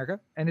lives in America,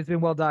 and it's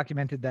been well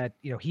documented that,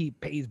 he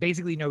pays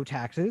basically no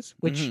taxes,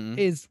 which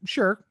is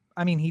sure.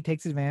 I mean, he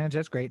takes advantage.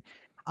 That's great.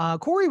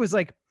 Corey was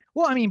like,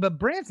 well, I mean, but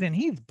Branson,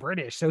 he's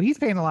British, so he's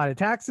paying a lot of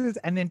taxes.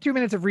 And then 2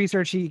 minutes of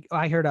research,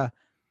 I heard on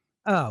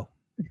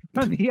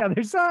the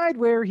other side,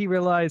 where he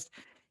realized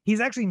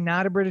he's actually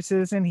not a British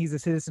citizen. He's a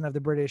citizen of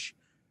the British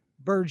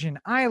Virgin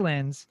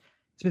Islands,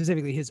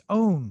 specifically his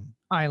own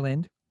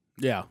island.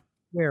 Yeah.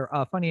 Where,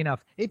 funny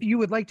enough, if you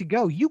would like to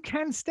go, you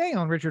can stay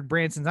on Richard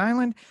Branson's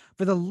island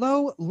for the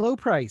low, low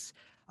price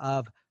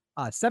of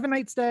a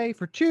 7-night stay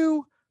for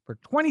two for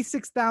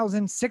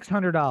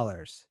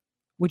 $26,600,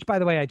 which, by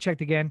the way, I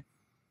checked again,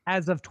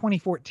 as of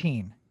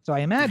 2014. So I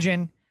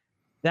imagine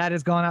that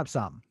has gone up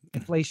some.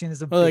 Inflation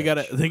is a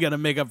bitch. They gotta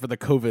make up for the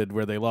COVID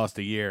where they lost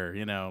a year,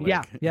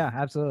 Yeah,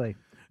 absolutely.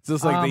 It's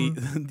just like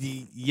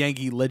the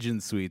Yankee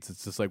Legend suites.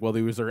 It's just like, well,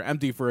 they were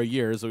empty for a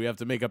year, so we have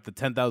to make up the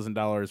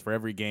 $10,000 for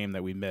every game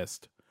that we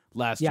missed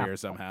last year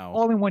somehow.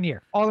 All in 1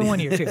 year. All in 1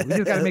 year too. We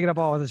just got to make it up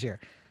all this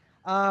year.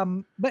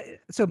 But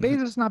so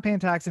Bezos is not paying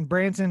tax, and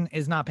Branson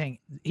is not paying.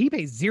 He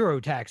pays zero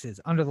taxes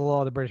under the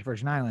law of the British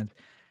Virgin Islands,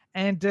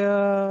 and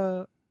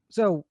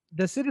so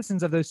the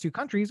citizens of those two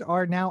countries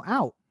are now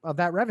out of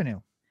that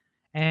revenue.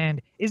 And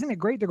isn't it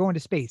great they're going to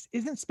space?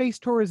 Isn't space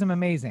tourism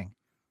amazing?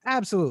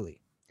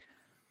 Absolutely.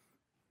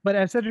 But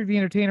as Cedric the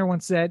Entertainer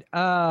once said,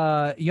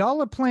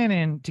 y'all are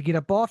planning to get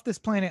up off this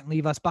planet and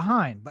leave us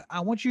behind. But I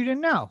want you to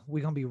know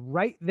we're going to be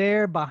right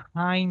there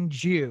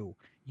behind you.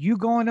 You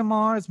going to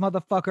Mars,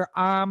 motherfucker.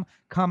 I'm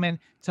coming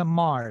to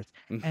Mars.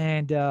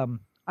 And I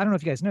don't know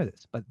if you guys know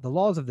this, but the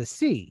laws of the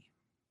sea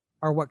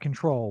are what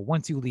control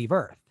once you leave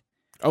Earth.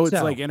 Oh, it's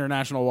like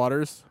international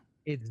waters?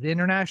 It's the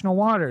international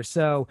waters.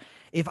 So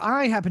if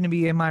I happen to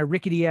be in my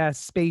rickety ass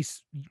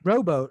space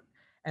rowboat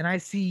and I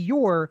see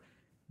your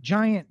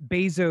giant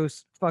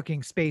Bezos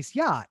fucking space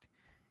yacht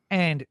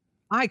and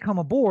I come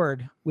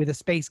aboard with a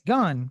space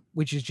gun,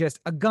 which is just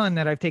a gun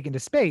that I've taken to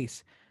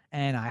space,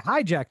 and I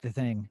hijack the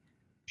thing,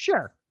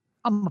 sure,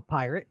 I'm a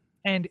pirate.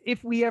 And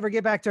if we ever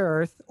get back to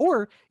Earth,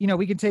 or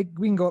we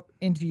can go up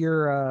into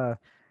your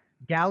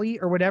galley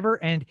or whatever,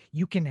 and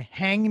you can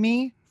hang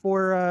me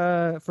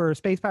for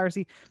space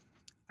piracy.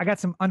 I got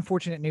some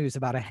unfortunate news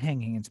about a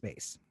hanging in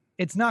space.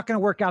 It's not going to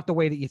work out the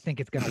way that you think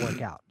it's going to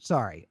work out.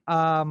 Sorry.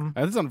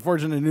 That's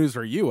unfortunate news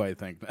for you, I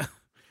think.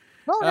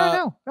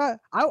 No.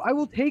 I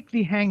will take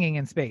the hanging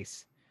in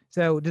space.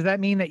 So does that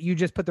mean that you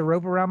just put the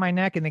rope around my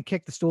neck and then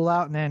kick the stool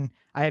out, and then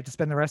I have to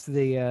spend the rest of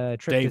the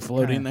trip day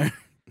floating there?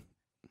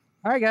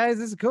 All right, guys,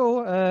 this is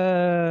cool.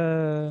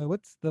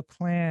 What's the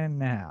plan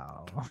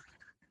now?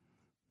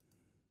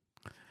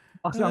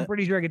 Also, I'm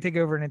pretty sure I could take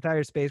over an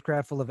entire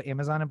spacecraft full of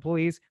Amazon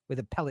employees with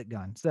a pellet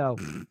gun. So,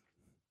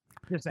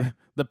 just saying.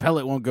 The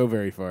pellet won't go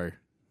very far.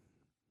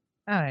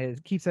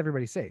 It keeps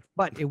everybody safe,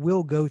 but it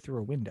will go through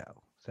a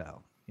window.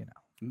 So,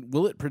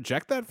 Will it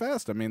project that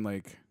fast? I mean,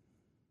 like,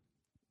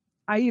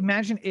 I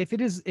imagine if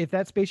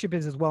that spaceship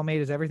is as well made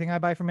as everything I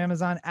buy from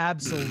Amazon,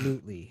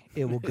 absolutely,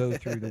 it will go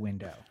through the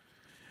window.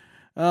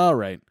 All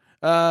right.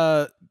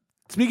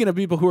 Speaking of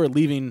people who are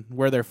leaving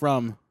where they're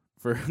from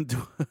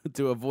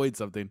to avoid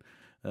something.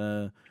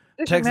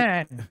 Transition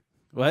man.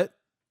 What?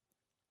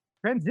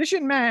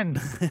 Transition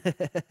man.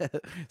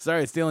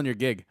 Sorry, stealing your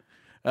gig.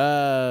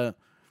 The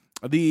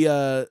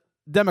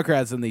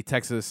Democrats in the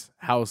Texas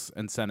House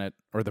and Senate,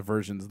 or the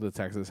versions of the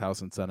Texas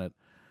House and Senate,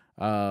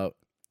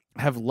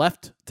 have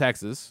left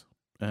Texas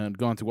and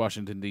gone to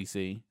Washington,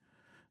 D.C.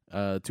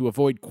 To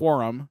avoid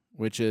quorum,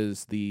 which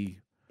is the,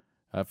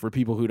 for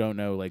people who don't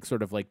know, like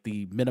sort of like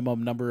the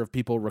minimum number of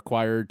people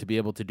required to be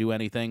able to do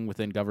anything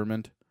within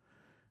government.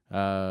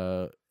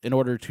 In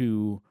order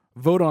to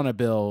vote on a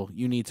bill,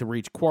 you need to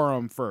reach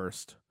quorum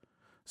first.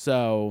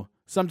 So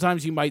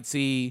sometimes you might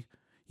see,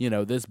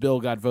 this bill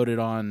got voted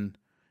on,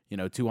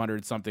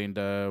 200 something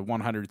to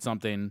 100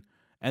 something,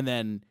 and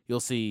then you'll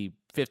see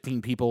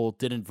 15 people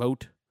didn't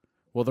vote.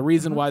 Well, the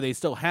reason why they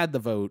still had the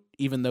vote,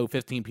 even though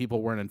 15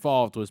 people weren't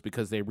involved, was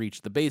because they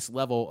reached the base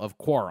level of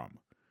quorum,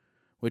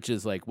 which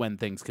is like when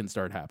things can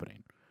start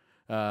happening.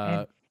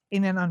 And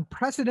in an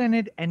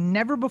unprecedented and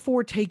never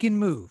before taken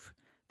move,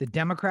 the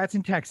Democrats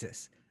in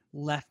Texas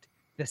left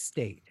the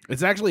state.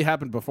 It's actually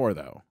happened before,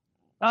 though.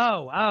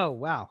 Oh,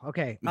 wow.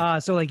 Okay.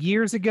 So like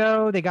years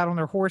ago, they got on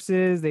their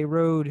horses, they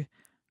rode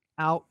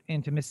out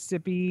into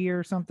Mississippi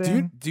or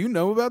something. Do you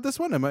know about this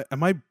one?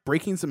 Am I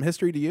breaking some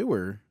history to you,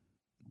 or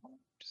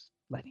just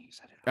letting you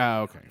set it up?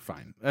 Oh, okay,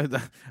 fine.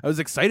 I was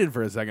excited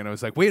for a second. I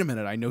was like, wait a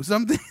minute, I know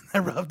something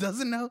that Rob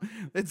doesn't know.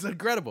 It's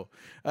incredible.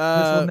 This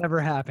will never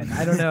happen.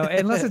 I don't know.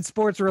 Unless it's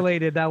sports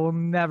related, that will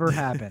never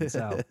happen.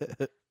 So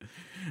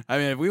I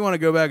mean, if we want to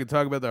go back and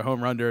talk about the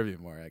home run derby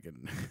more, I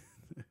can.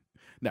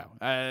 No,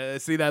 I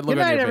see that look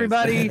on your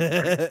everybody.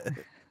 face.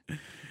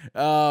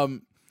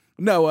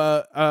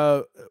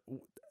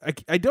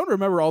 I don't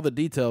remember all the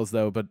details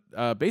though, but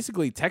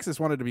basically Texas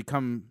wanted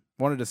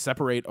to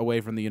separate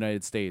away from the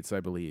United States, I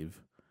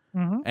believe,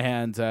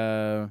 and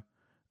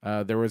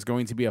there was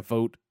going to be a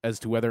vote as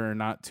to whether or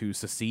not to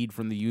secede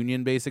from the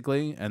Union,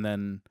 basically, and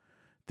then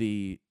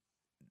the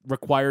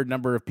required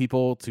number of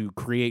people to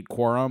create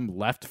quorum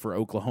left for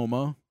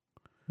Oklahoma.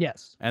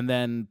 Yes. And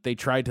then they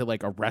tried to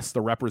arrest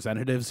the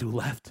representatives who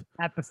left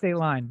at the state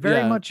line.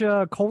 Very much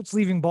Colts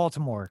leaving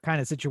Baltimore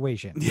kind of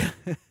situation.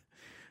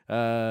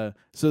 Yeah.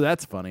 So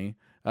that's funny.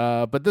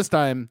 But this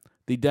time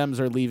the Dems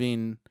are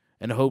leaving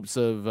in hopes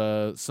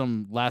of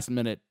some last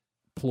minute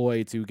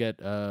ploy to get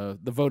the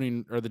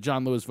voting, or the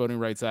John Lewis Voting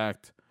Rights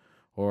Act,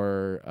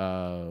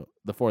 or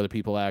the For the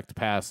People Act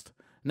passed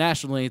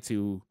nationally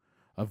to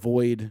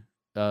avoid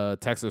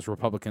Texas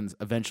Republicans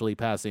eventually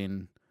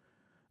passing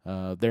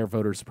their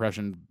voter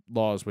suppression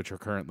laws, which are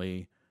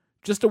currently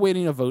just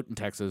awaiting a vote in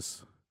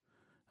Texas.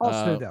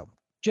 Also, though,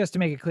 just to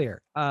make it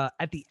clear,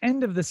 at the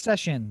end of the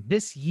session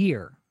this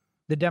year,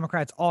 the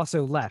Democrats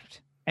also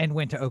left and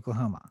went to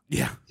Oklahoma.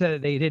 Yeah. So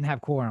they didn't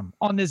have quorum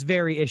on this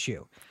very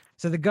issue.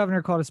 So the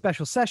governor called a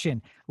special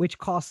session, which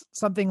costs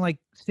something like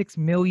 $6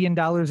 million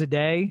a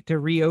day to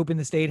reopen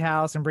the state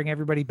house and bring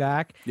everybody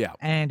back. Yeah.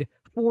 And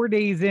 4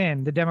 days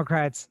in, the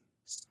Democrats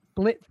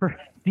split for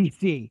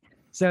DC.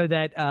 So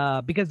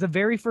that because the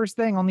very first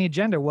thing on the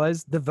agenda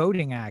was the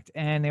Voting Act.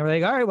 And they were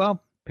like, all right,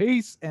 well,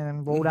 peace,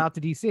 and rolled out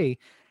to DC.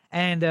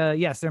 And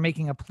yes, they're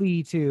making a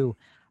plea to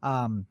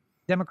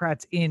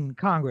Democrats in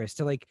Congress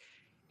to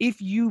if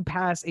you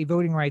pass a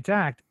Voting Rights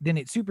Act, then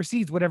it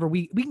supersedes whatever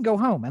we can go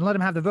home and let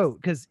them have the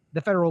vote because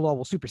the federal law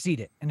will supersede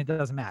it and it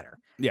doesn't matter.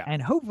 Yeah.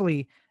 And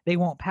hopefully they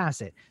won't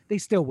pass it. They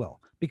still will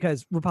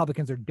because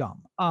Republicans are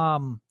dumb.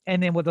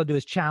 And then what they'll do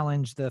is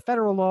challenge the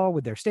federal law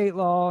with their state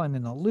law, and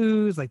then they'll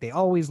lose like they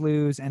always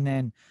lose. And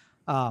then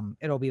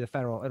it'll be the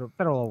federal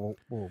law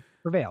will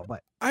prevail.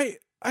 But I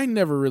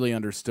never really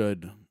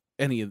understood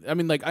any of, I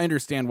mean, like, I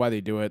understand why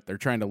they do it. They're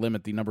trying to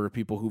limit the number of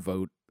people who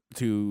vote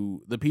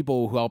to the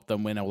people who help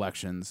them win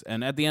elections.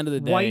 And at the end of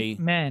the day, white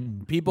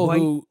men, people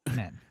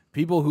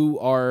who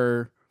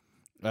are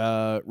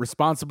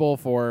responsible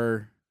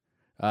for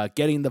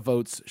getting the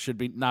votes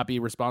should not be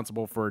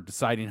responsible for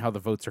deciding how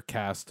the votes are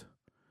cast.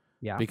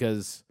 Yeah,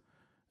 because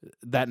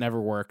that never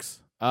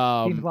works.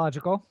 seems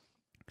logical.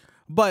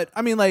 But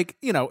I mean, like,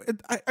 you know,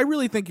 I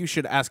really think you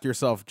should ask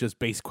yourself just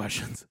base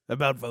questions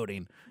about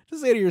voting.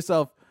 Just say to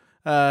yourself,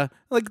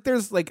 like,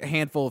 there's like a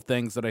handful of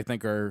things that I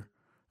think are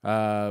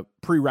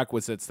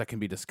prerequisites that can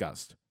be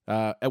discussed.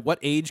 At what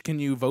age can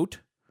you vote?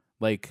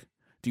 Like,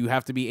 do you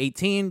have to be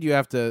 18? Do you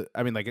have to,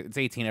 I mean, like, it's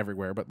 18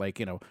 everywhere, but like,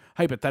 you know,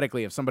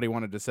 hypothetically, if somebody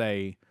wanted to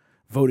say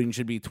voting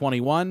should be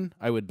 21,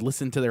 I would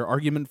listen to their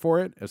argument for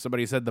it. If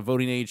somebody said the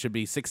voting age should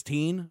be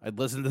 16, I'd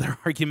listen to their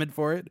argument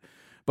for it.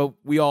 But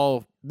we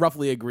all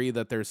roughly agree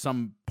that there's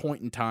some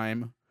point in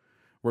time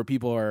where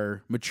people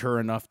are mature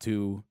enough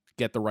to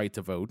get the right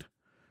to vote.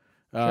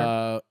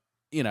 Sure.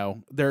 You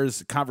know,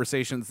 there's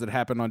conversations that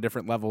happen on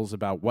different levels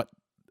about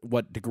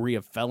what degree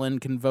of felon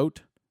can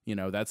vote. You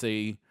know, that's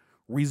a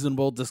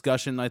reasonable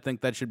discussion I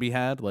think that should be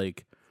had.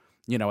 Like,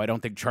 you know, I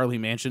don't think Charlie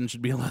Manson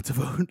should be allowed to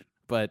vote,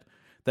 but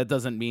that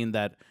doesn't mean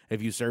that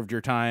if you served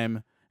your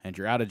time and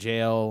you're out of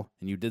jail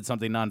and you did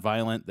something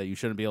nonviolent that you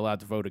shouldn't be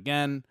allowed to vote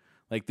again.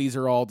 Like, these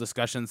are all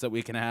discussions that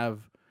we can have.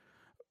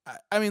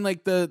 I mean,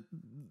 like, the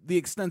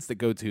extents that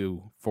go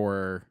to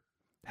for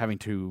having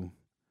to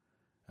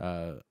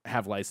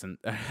have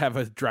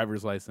a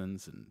driver's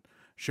license and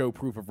show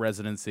proof of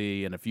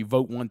residency, and if you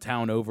vote one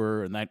town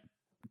over and that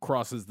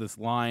crosses this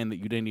line that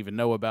you didn't even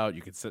know about,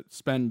 you could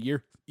spend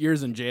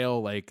years in jail.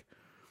 Like,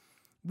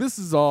 this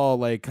is all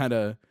like kind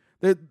of.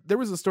 There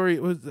was a story.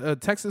 It was a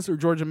Texas or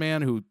Georgia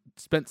man who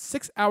spent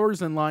 6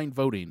 hours in line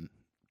voting.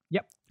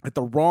 Yep. At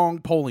the wrong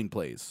polling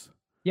place.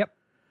 Yep.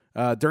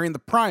 During the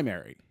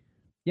primary.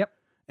 Yep.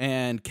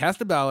 And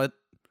cast a ballot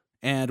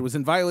and was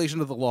in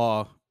violation of the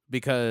law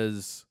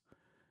because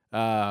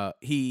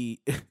he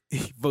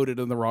voted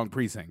in the wrong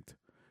precinct.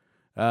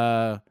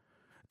 To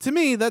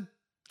me, that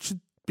should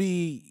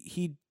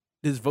be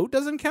his vote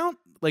doesn't count.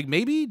 Like,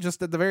 maybe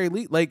just at the very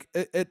least, like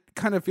it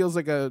kind of feels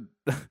like a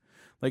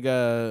like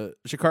a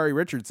Sha'Carri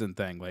Richardson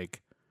thing.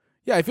 Like,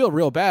 yeah, I feel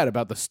real bad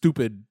about the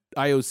stupid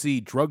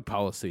IOC drug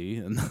policy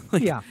and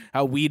like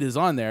how weed is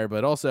on there,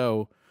 but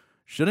also,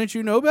 shouldn't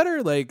you know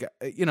better? Like,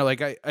 you know,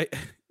 like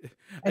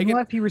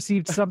unless he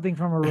received something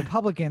from a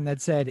Republican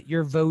that said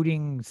your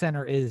voting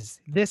center is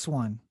this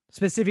one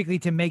specifically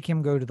to make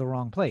him go to the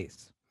wrong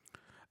place,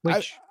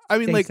 which I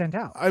mean, they like, sent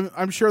out.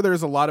 I'm sure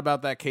there's a lot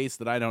about that case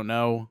that I don't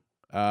know.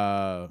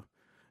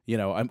 You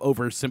know, I'm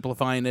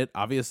oversimplifying it,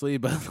 obviously,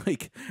 but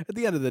like at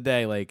the end of the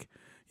day, like,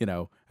 you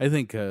know, I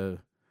think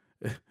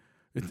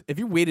if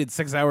you waited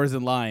 6 hours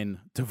in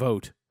line to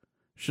vote,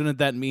 shouldn't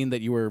that mean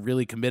that you were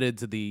really committed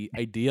to the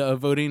idea of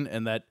voting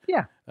and that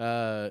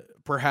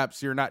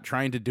perhaps you're not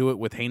trying to do it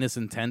with heinous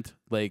intent?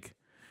 Like,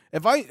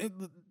 if I,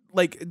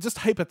 like, just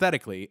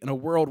hypothetically, in a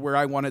world where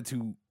I wanted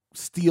to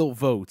steal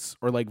votes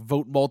or like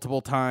vote multiple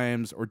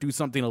times or do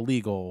something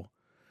illegal,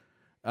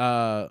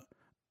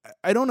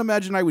 I don't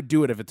imagine I would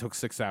do it if it took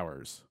 6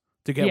 hours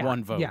to get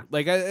one vote. Yeah.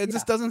 Like, it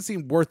just doesn't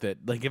seem worth it.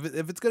 Like, if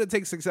it's going to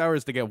take 6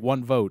 hours to get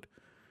one vote,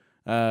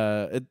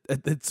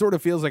 it sort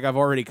of feels like I've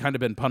already kind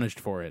of been punished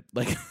for it.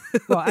 Like,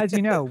 well, as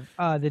you know,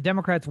 the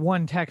Democrats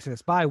won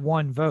Texas by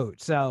one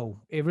vote, so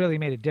it really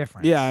made a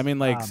difference. Yeah, I mean,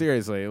 like,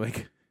 seriously,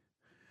 like.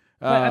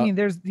 But I mean,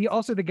 there's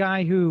also the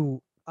guy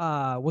who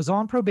was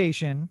on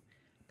probation,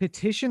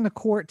 petitioned the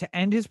court to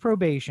end his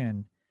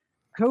probation.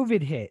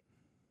 COVID hit.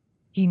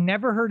 He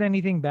never heard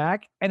anything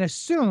back and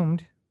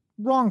assumed,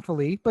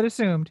 wrongfully, but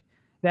assumed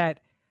that,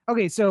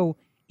 okay, so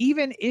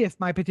even if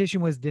my petition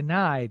was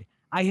denied,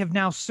 I have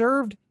now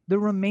served the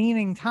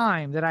remaining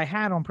time that I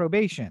had on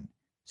probation.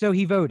 So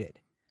he voted.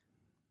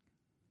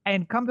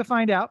 And come to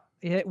find out,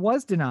 it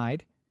was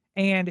denied,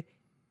 and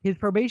his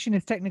probation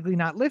is technically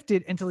not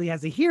lifted until he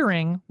has a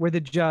hearing where the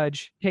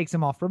judge takes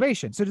him off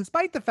probation. So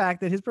despite the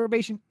fact that his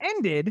probation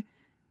ended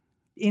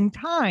in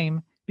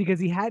time because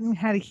he hadn't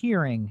had a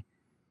hearing,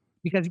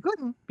 because he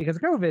couldn't, because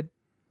of COVID,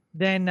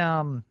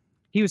 then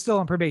he was still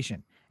on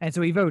probation. And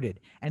so he voted.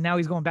 And now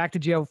he's going back to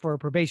jail for a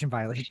probation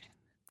violation.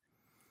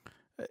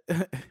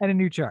 And a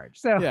new charge.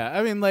 So yeah,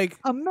 I mean, like,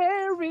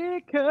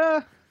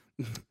 America.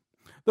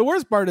 The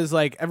worst part is,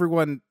 like,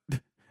 everyone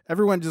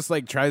just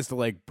like tries to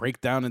like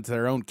break down into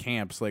their own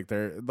camps. Like,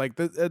 they're like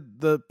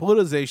the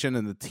politicization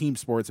and the team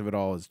sports of it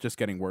all is just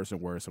getting worse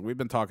and worse. And we've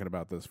been talking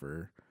about this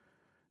for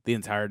the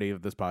entirety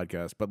of this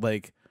podcast. But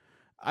like,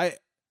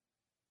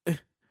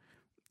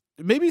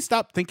 maybe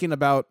stop thinking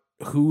about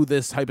who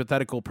this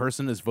hypothetical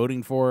person is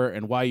voting for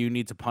and why you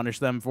need to punish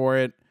them for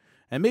it.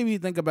 And maybe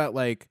think about,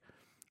 like,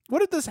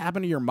 what if this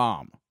happened to your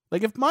mom?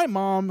 Like, if my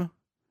mom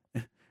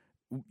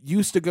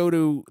used to go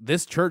to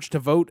this church to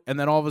vote, and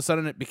then all of a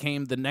sudden it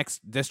became the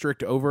next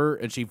district over,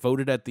 and she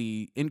voted at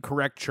the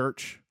incorrect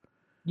church.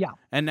 Yeah.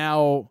 And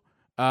now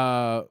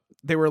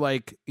they were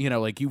like, you know,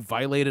 like, you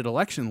violated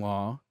election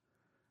law.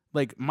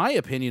 Like, my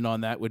opinion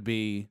on that would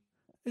be,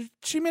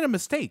 she made a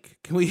mistake.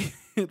 Can we,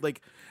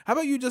 like, how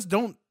about you just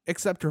don't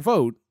accept her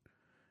vote,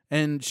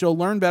 and she'll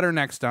learn better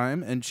next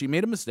time, and she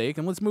made a mistake,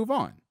 and let's move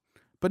on.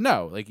 But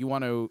no, like, you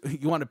want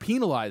to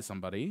penalize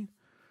somebody,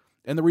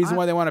 and the reason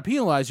why they want to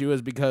penalize you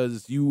is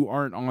because you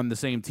aren't on the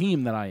same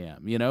team that I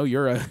am. You know,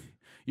 you're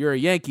a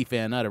Yankee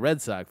fan, not a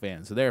Red Sox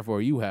fan, so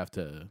therefore you have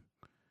to.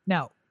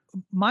 Now,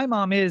 my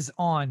mom is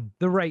on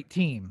the right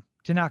team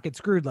to not get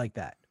screwed like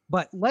that.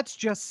 But let's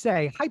just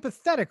say,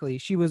 hypothetically,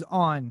 she was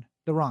on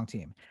the wrong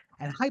team.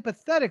 And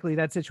hypothetically,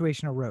 that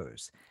situation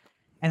arose.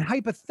 And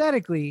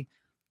hypothetically,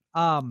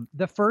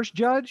 the first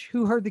judge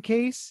who heard the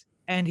case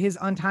and his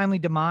untimely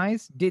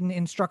demise didn't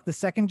instruct the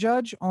second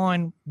judge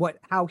on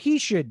how he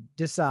should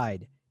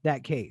decide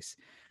that case.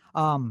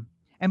 And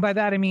by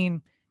that, I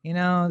mean, you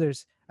know,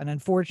 there's an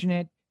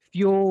unfortunate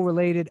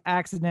fuel-related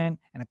accident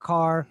and a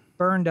car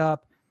burned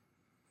up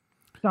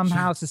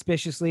somehow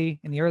suspiciously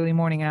in the early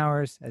morning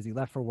hours as he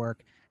left for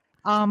work.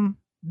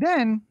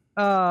 Then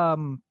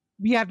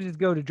we have to just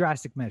go to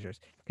drastic measures.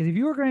 Because if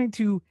you were going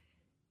to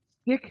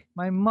stick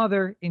my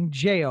mother in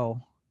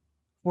jail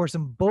for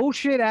some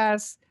bullshit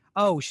ass,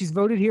 oh, she's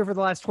voted here for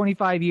the last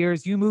 25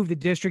 years, you moved the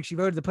district, she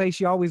voted the place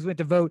she always went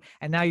to vote,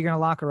 and now you're going to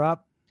lock her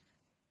up,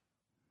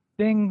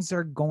 things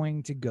are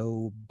going to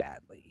go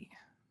badly.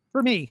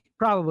 For me,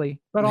 probably,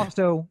 but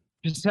also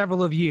just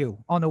several of you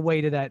on the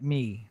way to that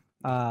me.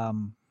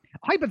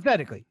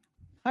 Hypothetically,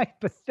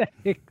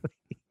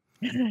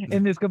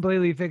 in this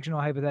completely fictional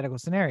hypothetical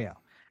scenario.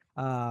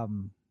 Have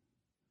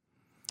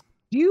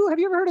you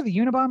ever heard of the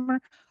Unabomber?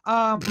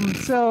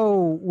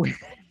 So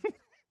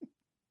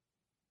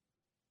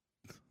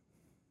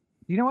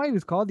do you know why he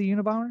was called the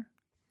Unabomber?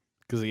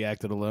 Because he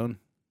acted alone?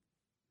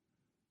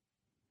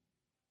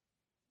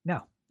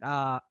 No.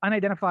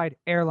 Unidentified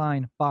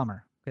airline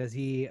bomber, because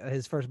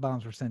his first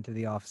bombs were sent to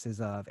the offices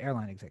of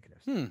airline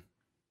executives. Didn't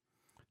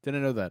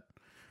know that.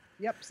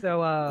 Yep.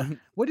 So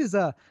what is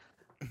a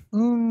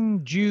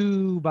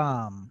Unju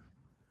bomb?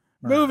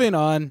 Moving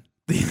on.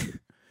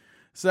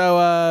 So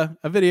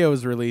a video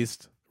was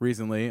released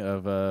recently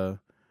of a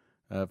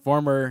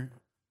former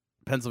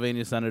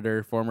Pennsylvania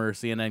senator, former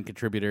CNN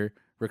contributor,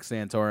 Rick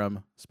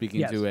Santorum,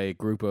 speaking to a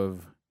group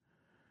of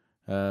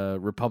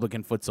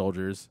Republican foot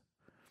soldiers.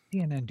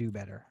 CNN do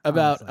better.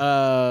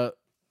 About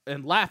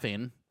and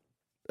laughing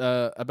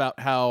about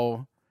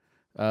how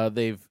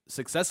they've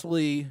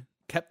successfully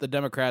kept the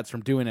Democrats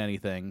from doing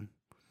anything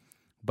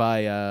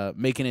by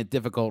making it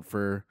difficult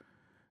for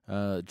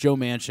Joe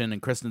Manchin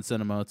and Kristen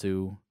Sinema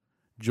to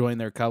join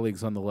their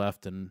colleagues on the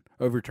left and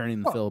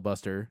overturning the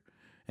filibuster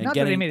and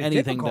getting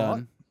anything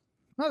done.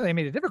 Not that they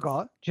made it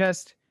difficult,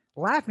 just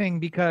laughing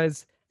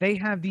because they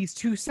have these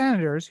two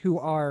senators who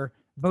are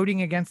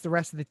voting against the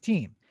rest of the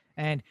team.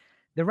 And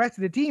the rest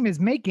of the team is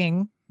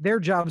making their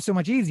job so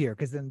much easier,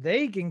 because then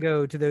they can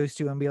go to those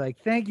two and be like,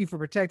 thank you for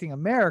protecting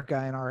America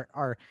and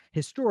our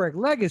historic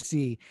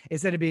legacy,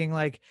 instead of being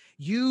like,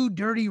 you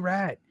dirty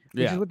rat,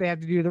 which is what they have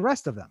to do to the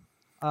rest of them.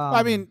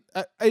 I mean,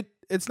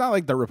 it's not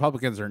like the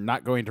Republicans are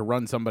not going to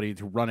run somebody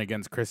to run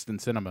against Kristen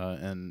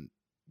Sinema in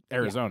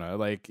Arizona.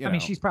 Like, I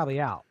mean, she's probably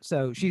out.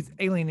 So she's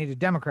alienated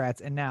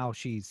Democrats, and now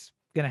she's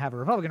going to have a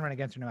Republican run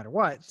against her no matter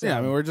what. So. Yeah,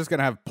 I mean, we're just going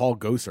to have Paul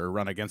Gosar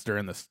run against her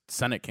in the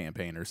Senate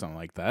campaign or something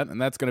like that.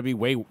 And that's going to be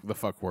way the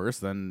fuck worse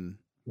than...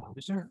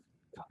 Gosar's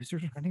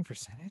running for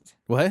Senate?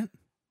 What?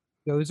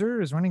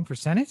 Gosar is running for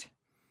Senate?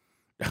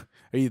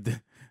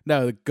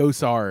 No,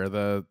 Gosar,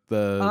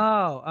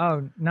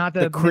 the not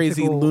the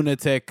crazy mythical,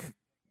 lunatic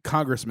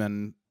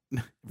congressman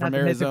from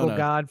Arizona.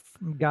 Mythical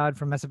god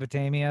from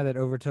Mesopotamia that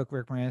overtook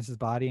Rick Moranis'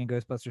 body in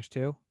Ghostbusters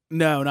 2?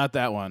 No, not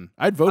that one.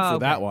 I'd vote for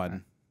that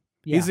one.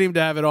 Yeah. He seemed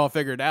to have it all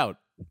figured out.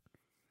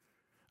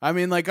 I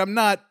mean, like, I'm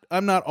not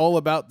all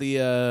about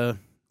the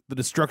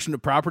destruction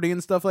of property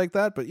and stuff like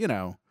that, but you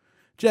know,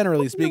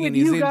 generally speaking,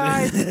 he seemed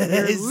guys,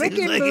 you're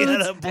licking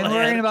boots and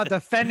worrying about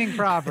defending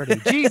property.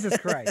 Jesus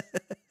Christ.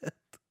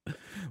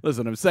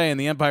 Listen, I'm saying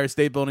the Empire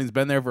State Building's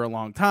been there for a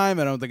long time.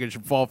 I don't think it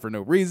should fall for no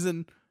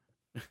reason.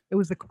 It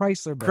was the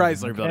Chrysler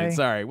Building. Building.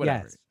 Sorry,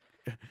 whatever.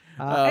 Yes.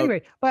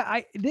 Anyway,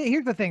 but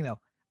here's the thing, though.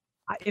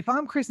 If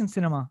I'm Kristen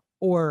Sinema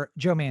or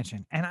Joe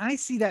Manchin and I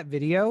see that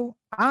video,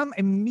 I'm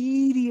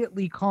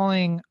immediately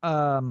calling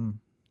Senator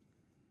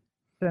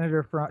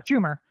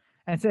Schumer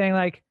and saying,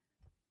 like,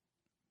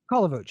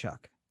 call a vote,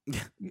 Chuck.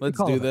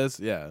 Let's do this.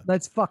 Yeah.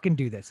 Let's fucking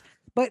do this.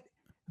 But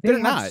they're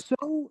not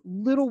so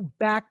little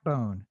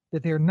backbone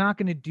that they're not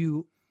going to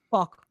do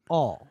fuck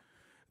all.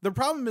 The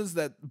problem is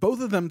that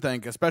both of them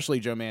think, especially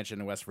Joe Manchin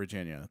in West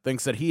Virginia,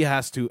 thinks that he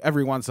has to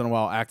every once in a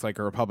while act like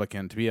a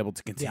Republican to be able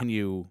to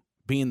continue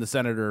being the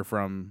senator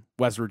from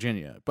West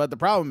Virginia. But the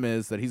problem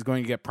is that he's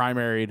going to get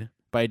primaried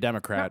by a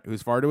Democrat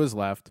who's far to his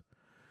left,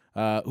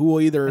 who will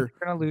either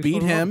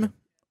beat him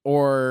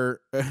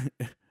or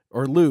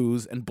or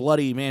lose and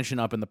bloody Manchin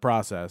up in the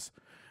process.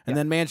 And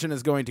then Manchin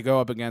is going to go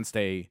up against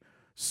a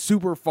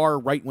super far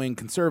right-wing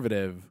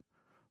conservative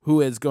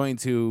who is going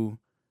to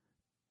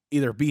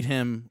either beat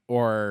him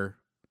or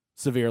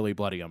severely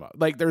bloody him up.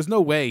 Like, there's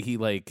no way he,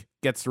 like,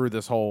 gets through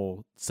this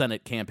whole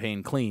Senate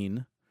campaign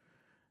clean.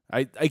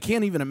 I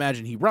can't even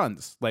imagine he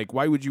runs. Like,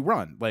 why would you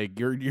run? Like,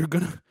 you're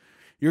gonna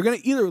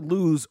either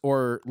lose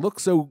or look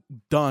so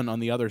done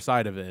on the other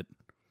side of it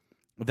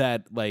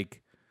that,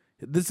 like,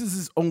 this is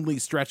his only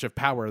stretch of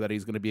power that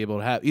he's going to be able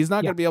to have. He's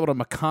not going to be able to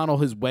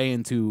McConnell his way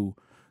into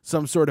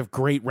some sort of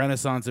great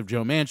renaissance of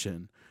Joe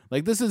Manchin.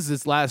 Like, this is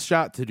his last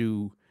shot to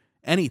do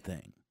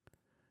anything.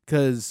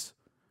 Because,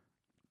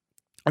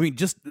 I mean,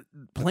 just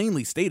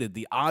plainly stated,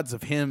 the odds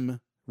of him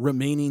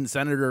remaining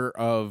senator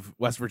of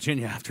West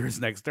Virginia after his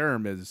next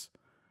term is,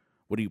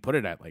 what do you put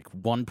it at? Like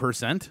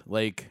 1%?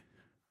 Like,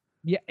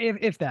 yeah,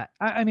 if that.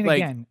 I mean, like,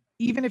 again,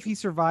 even if he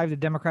survived the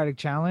Democratic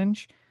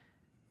challenge,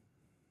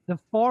 the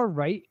far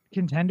right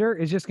contender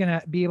is just going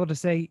to be able to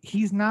say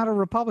he's not a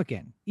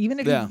Republican. Even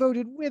if he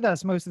voted with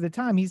us most of the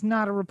time, he's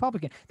not a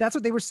Republican. That's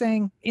what they were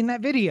saying in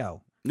that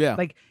video. Yeah.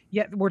 Like,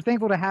 yeah, we're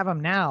thankful to have him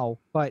now,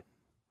 but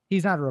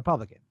he's not a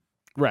Republican.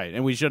 Right.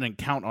 And we shouldn't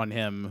count on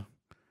him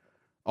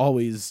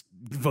always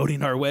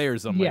voting our way or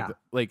something like that.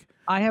 Like,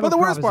 I have but the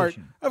worst part,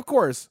 of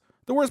course,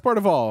 the worst part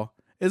of all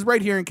is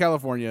right here in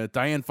California,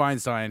 Dianne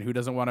Feinstein, who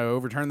doesn't want to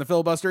overturn the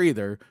filibuster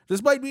either,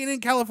 despite being in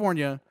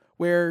California,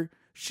 where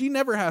she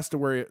never has to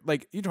worry.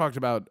 Like, you talked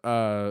about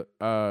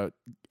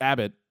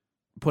Abbott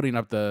putting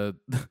up the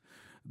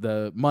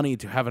money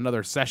to have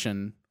another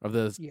session of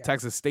the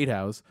Texas State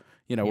House.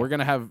 You know, we're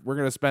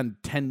gonna spend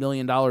 $10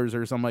 million or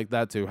something like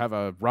that to have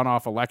a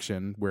runoff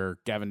election where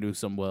Gavin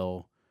Newsom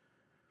will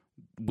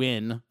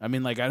win. I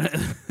mean, like,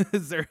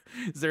 is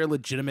there a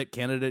legitimate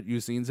candidate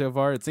you've seen so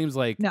far? It seems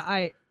like no.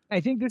 I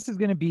think this is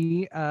going to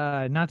be,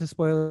 not to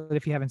spoil it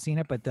if you haven't seen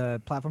it, but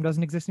the platform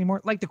doesn't exist anymore.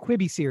 Like the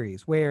Quibi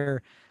series,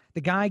 where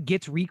the guy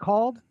gets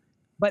recalled,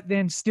 but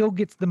then still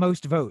gets the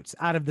most votes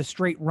out of the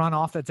straight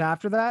runoff that's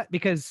after that,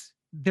 because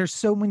there's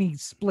so many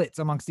splits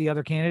amongst the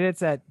other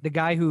candidates that the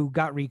guy who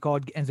got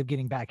recalled ends up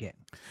getting back in.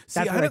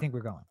 That's where I think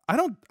we're going. I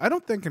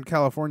don't think in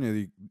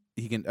California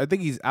he can. I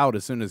think he's out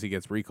as soon as he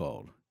gets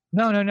recalled.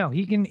 No.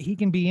 He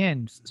can be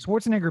in.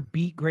 Schwarzenegger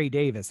beat Gray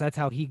Davis. That's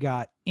how he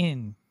got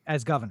in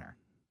as governor.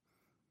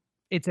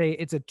 It's a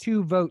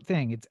 2-vote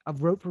thing. It's a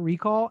vote for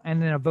recall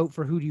and then a vote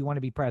for who do you want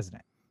to be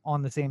president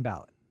on the same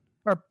ballot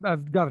or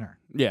governor.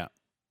 Yeah.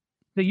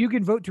 So you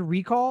can vote to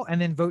recall and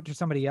then vote to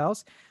somebody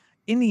else.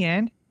 In the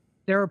end,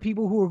 there are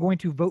people who are going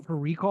to vote for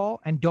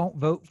recall and don't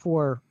vote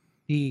for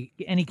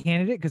any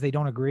candidate because they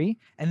don't agree.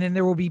 And then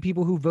there will be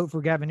people who vote for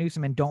Gavin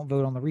Newsom and don't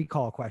vote on the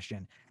recall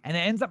question. And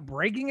it ends up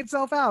breaking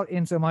itself out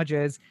in so much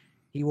as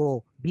he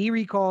will be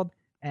recalled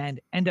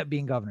and end up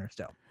being governor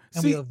still.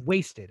 And we have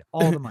wasted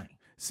all the money.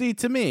 See,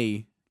 to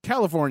me,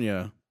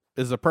 California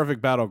is a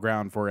perfect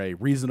battleground for a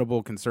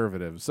reasonable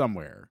conservative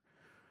somewhere.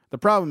 The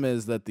problem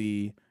is that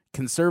the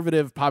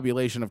conservative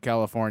population of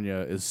California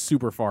is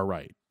super far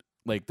right.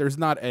 Like, there's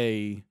not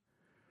a...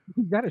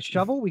 You got a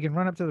shovel? We can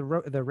run up to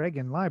the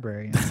Reagan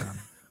Library.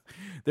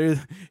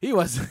 He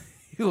wasn't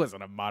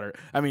a moderate.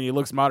 I mean, he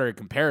looks moderate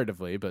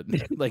comparatively, but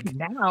like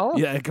now,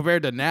 yeah,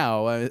 compared to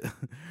now,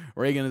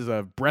 Reagan is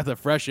a breath of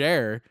fresh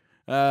air.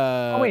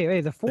 Wait,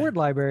 the Ford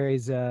Library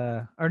is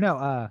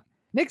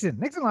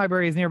Nixon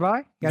Library is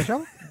nearby. Got a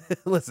shovel?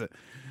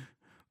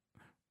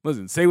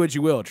 Listen, say what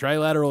you will.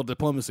 Trilateral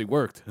diplomacy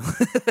worked.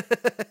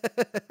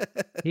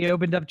 He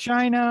opened up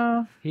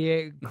China.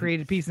 He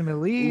created peace in the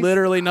Middle East.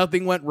 Literally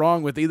nothing went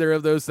wrong with either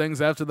of those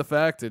things after the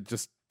fact. It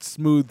just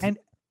smooth. And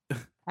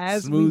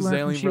as smooth we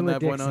sailing from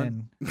that point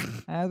on.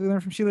 As we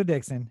learned from Sheila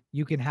Dixon,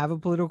 you can have a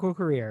political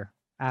career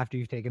after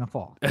you've taken a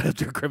fall.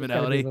 After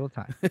criminality. A little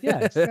time.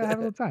 Yeah, just gotta have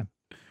a little time.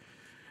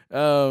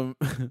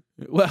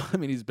 Well, I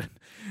mean,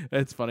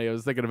 it's funny. I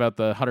was thinking about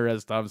the Hunter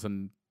S.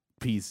 Thompson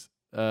piece.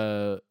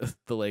 The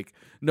like,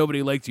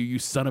 nobody liked you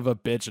son of a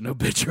bitch, an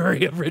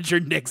obituary of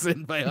Richard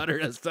Nixon by Hunter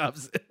S.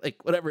 Thompson,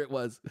 like whatever it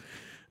was.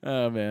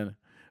 Oh man.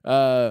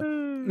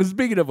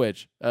 Speaking of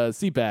which,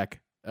 CPAC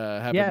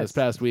happened this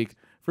past week.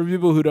 For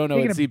people who don't know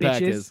what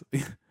CPAC is,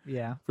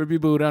 yeah. For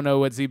people who don't know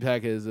what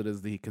CPAC is, it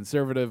is the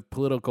Conservative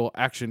Political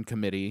Action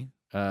Committee.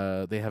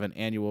 They have an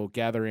annual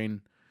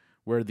gathering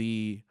where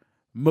the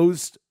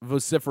most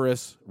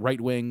vociferous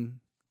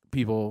right-wing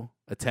people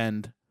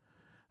attend.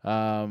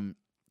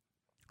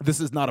 This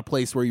is not a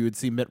place where you would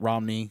see Mitt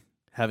Romney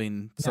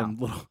having some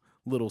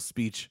little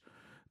speech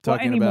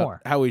talking about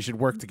how we should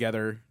work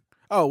together.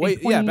 Oh,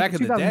 wait, back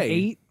in the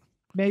day.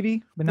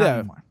 Maybe, but not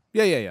anymore.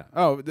 Yeah.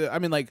 Oh, I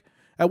mean, like,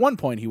 at one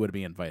point he would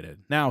be invited.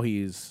 Now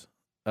he's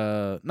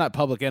not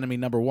public enemy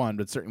number one,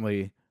 but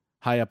certainly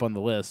high up on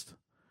the list,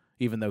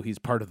 even though he's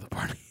part of the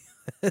party.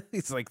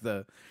 He's like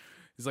the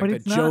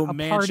Joe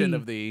Manchin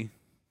of the...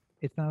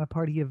 It's not a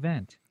party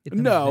event. It's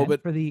an No, event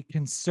but for the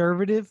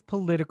Conservative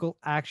Political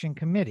Action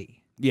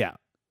Committee. yeah,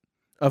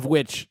 of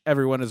which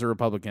everyone is a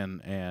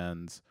Republican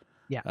and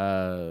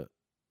Yeah.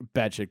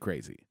 batshit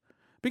crazy.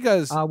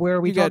 Because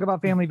where we you talk get-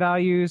 about family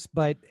values,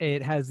 but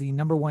it has the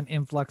number one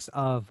influx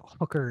of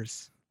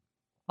hookers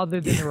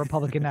other than the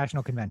Republican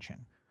National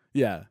Convention.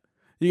 Yeah,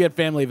 you get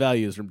family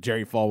values from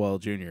Jerry Falwell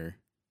Jr.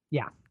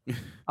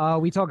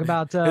 We talk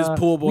about His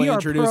pool boy we are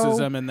introduces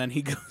him, and then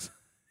he goes.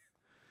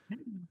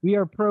 We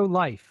are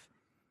pro-life.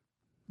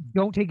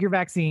 Don't take your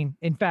vaccine.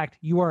 In fact,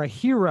 you are a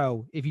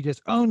hero if you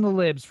just own the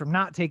libs from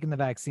not taking the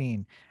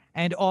vaccine.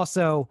 And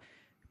also,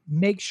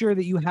 make sure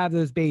that you have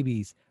those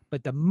babies.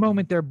 But the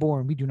moment they're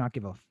born, we do not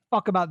give a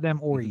fuck about them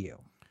or you.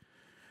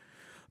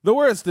 The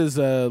worst is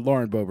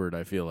Lauren Boebert,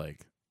 I feel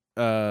like,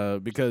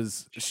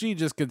 because she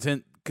just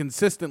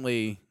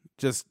consistently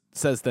just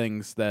says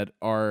things that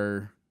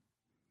are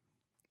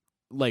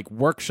like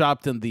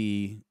workshopped in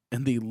the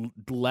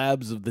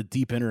labs of the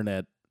deep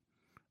internet.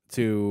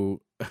 To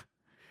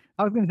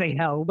I was going to say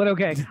hell, but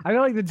okay. I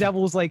feel like the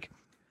devil's like,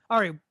 all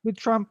right, with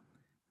Trump,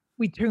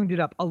 we tuned it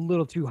up a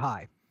little too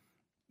high.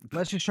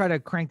 Let's just try to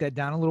crank that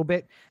down a little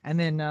bit. And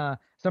then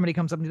somebody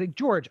comes up and is like,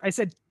 George, I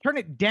said, turn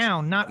it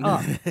down, not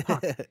up.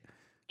 Fuck.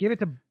 Give it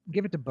to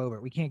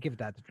Boebert. We can't give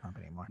that to Trump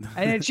anymore.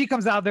 And then she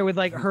comes out there with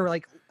like her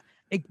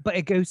but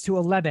it goes to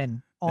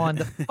 11 on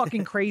the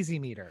fucking crazy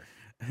meter.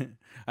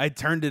 I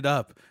turned it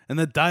up and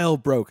the dial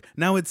broke.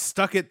 Now it's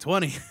stuck at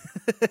 20.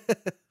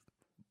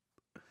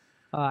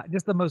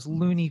 Just the most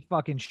loony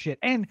fucking shit,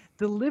 and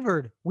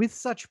delivered with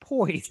such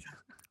poise.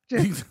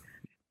 Just,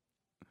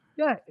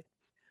 yeah.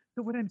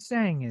 So what I'm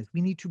saying is,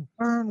 we need to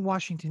burn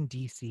Washington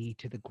D.C.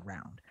 to the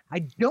ground.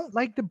 I don't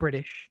like the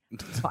British,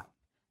 but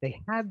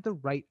they had the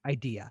right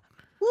idea.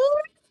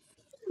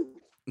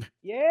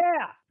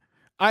 Yeah.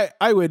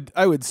 I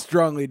would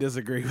strongly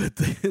disagree with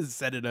this,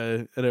 said in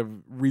a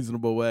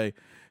reasonable way.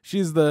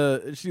 She's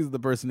the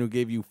person who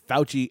gave you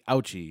Fauci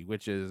ouchie,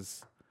 which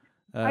is.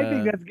 I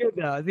think that's good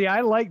though. See,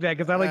 I like that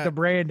because I like the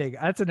branding.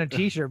 That's in a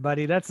T-shirt,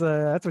 buddy. That's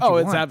what. Oh,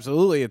 it's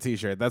absolutely a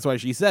T-shirt. That's why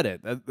she said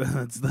it.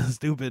 That's the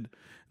stupid.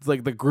 It's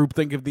like the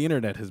groupthink of the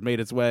internet has made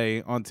its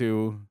way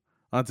onto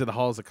the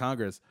halls of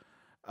Congress.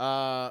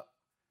 But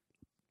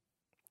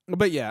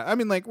yeah, I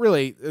mean, like,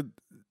 really,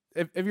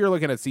 if you're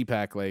looking at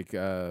CPAC, like,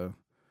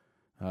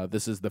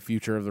 this is the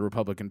future of the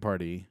Republican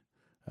Party.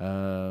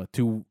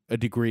 To a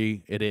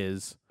degree, it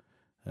is.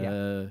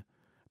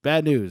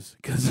 Bad news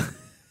because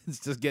it's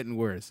just getting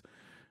worse.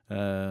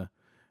 And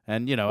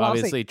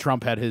obviously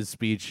Trump had his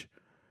speech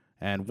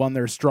and won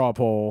their straw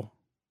poll.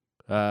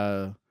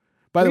 By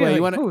the way,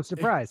 you want to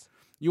surprise.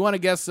 You want to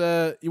guess?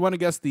 You want to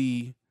guess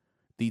the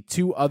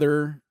two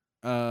other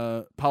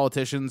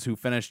politicians who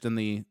finished in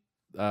the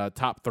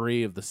top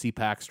 3 of the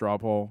CPAC straw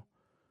poll?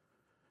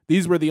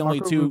 These were the only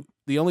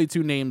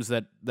two names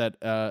that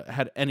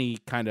had any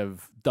kind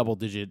of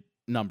double-digit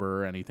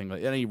number or anything,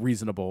 like any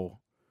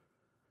reasonable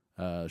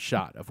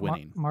shot of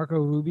winning. Marco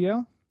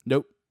Rubio?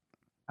 Nope.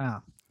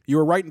 Oh. You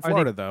were right in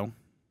Florida, though.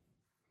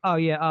 Oh,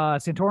 yeah.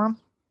 Santorum?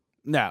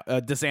 No,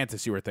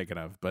 DeSantis you were thinking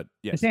of, but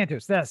yes.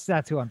 DeSantis,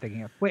 that's who I'm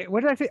thinking of. Wait,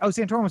 what did I think? Oh,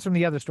 Santorum was from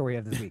the other story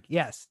of this week.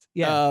 Yes.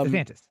 Yeah,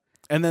 DeSantis.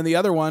 And then the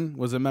other one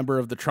was a member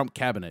of the Trump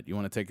cabinet. You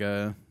want to take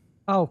a...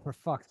 Oh, for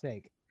fuck's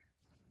sake.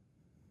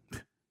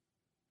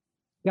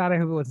 God, I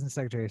hope it wasn't the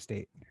Secretary of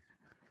State.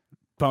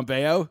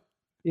 Pompeo?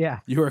 Yeah.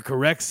 You are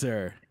correct,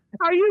 sir.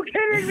 Are you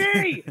kidding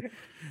me?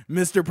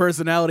 Mr.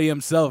 Personality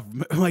himself,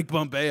 Mike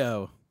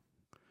Pompeo,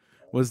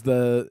 was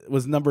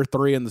number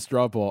 3 in the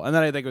straw poll. And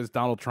then I think it was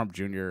Donald Trump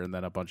Jr. and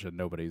then a bunch of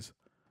nobodies.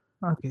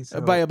 Okay,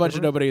 so by a bunch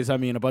of nobodies, I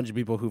mean a bunch of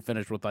people who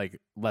finished with like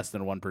less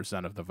than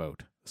 1% of the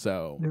vote.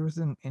 So there was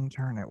an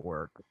intern at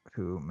work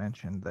who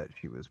mentioned that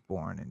she was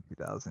born in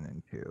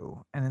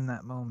 2002, and in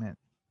that moment,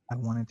 I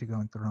wanted to go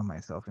and throw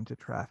myself into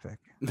traffic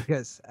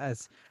because,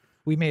 as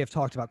we may have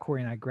talked about,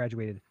 Corey and I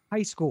graduated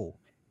high school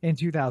in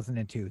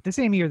 2002, the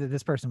same year that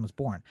this person was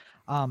born.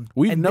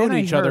 We've known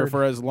each other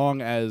for as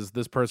long as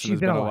this person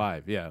has been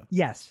alive. Yeah.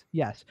 Yes.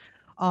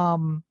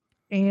 And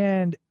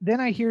then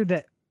I hear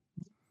that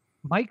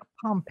Mike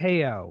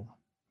Pompeo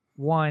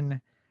won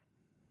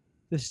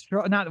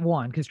not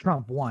won because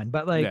Trump won,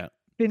 but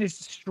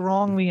finished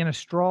strongly in a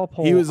straw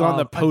poll. He was on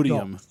the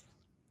podium. Adults.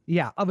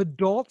 Yeah, of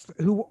adults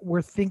who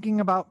were thinking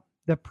about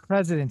the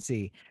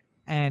presidency,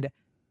 and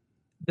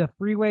the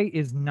freeway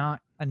is not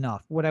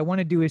enough. What I want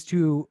to do is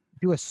to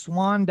do a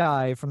swan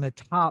dive from the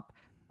top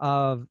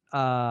of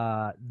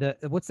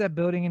what's that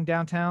building in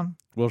downtown?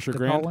 Wilshire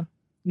Grand.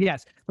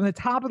 Yes, from the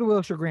top of the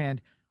Wilshire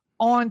Grand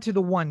onto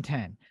the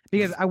 110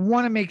 because I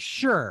want to make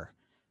sure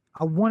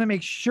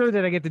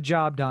that I get the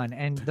job done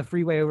and the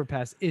freeway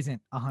overpass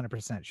isn't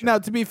 100% sure. Now,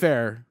 to be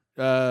fair,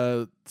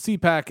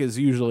 CPAC is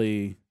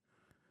usually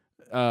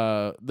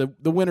the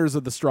winners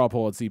of the straw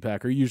poll at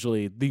CPAC are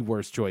usually the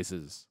worst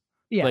choices.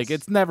 Yes. Like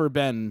it's never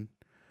been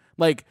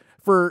like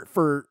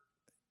for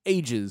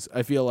ages.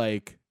 I feel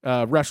like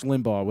Rush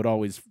Limbaugh would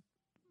always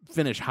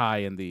finish high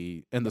in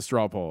the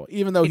straw poll,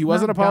 even though he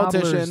wasn't a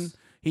politician.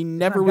 He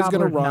never was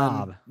going to Gobbler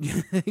run.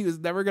 knob. He was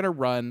never going to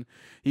run.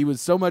 He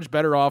was so much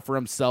better off for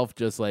himself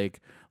just like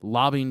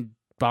lobbing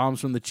bombs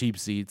from the cheap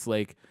seats.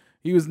 Like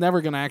he was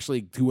never going to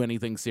actually do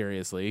anything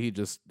seriously.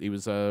 He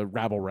was a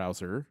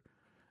rabble-rouser.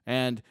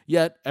 And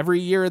yet every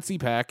year at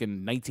CPAC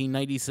in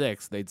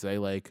 1996, they'd say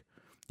like,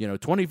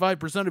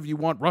 25% of you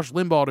want Rush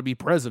Limbaugh to be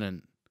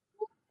president.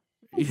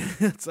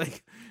 It's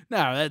like, no,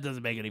 that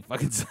doesn't make any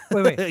fucking sense.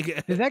 Wait.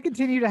 Did that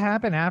continue to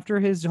happen after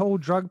his whole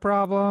drug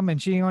problem and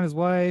cheating on his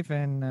wife?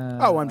 And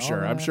oh, I'm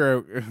sure.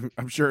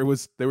 It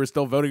was. They were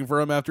still voting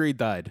for him after he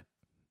died.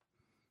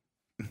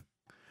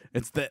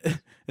 It's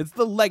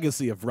the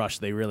legacy of Rush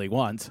they really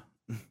want.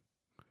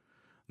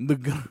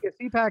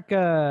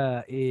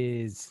 CPAC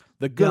is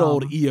the good dumb.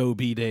 old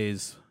EOB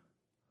days.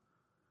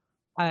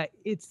 It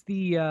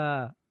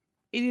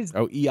is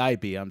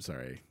EIB. I'm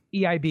sorry.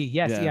 EIB.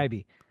 Yes, Yeah.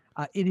 EIB.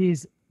 It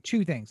is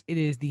two things. It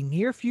is the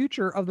near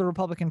future of the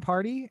Republican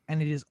Party,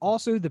 and it is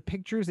also the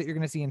pictures that you're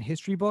going to see in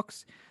history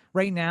books.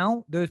 Right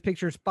now, those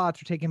picture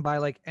spots are taken by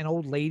like an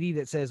old lady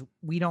that says,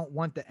 "We don't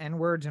want the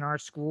N-words in our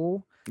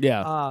school."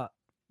 Yeah.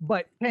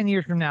 But 10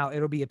 years from now,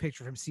 it'll be a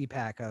picture from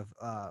CPAC of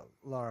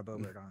Laura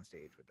Boebert on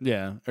stage. With them.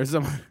 Yeah.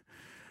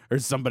 Or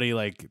somebody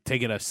like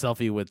taking a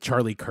selfie with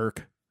Charlie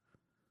Kirk.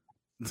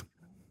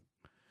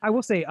 I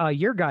will say,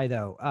 your guy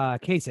though,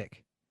 Kasich,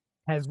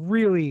 has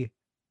really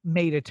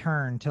made a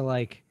turn to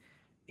like,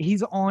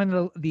 he's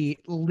on the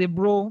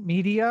liberal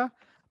media,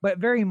 but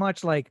very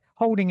much like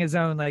holding his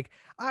own. Like,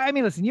 I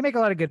mean, listen, you make a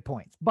lot of good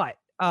points, but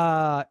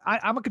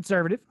I'm a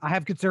conservative. I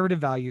have conservative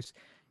values.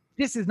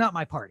 This is not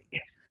my party.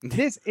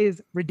 This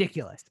is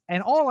ridiculous.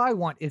 And all I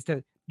want is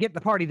to get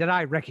the party that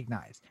I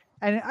recognize.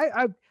 And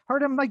I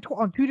heard him like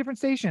on two different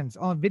stations,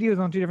 on videos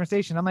on two different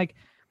stations. I'm like,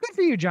 good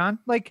for you, John.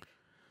 Like,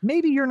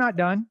 maybe you're not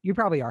done. You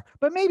probably are,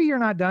 but maybe you're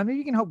not done. Maybe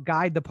you can help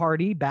guide the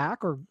party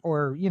back or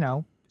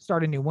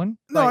start a new one.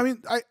 No,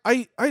 Like,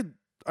 I mean,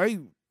 I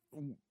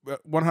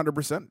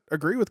 100%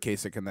 agree with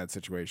Kasich in that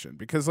situation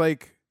because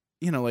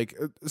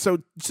so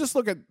just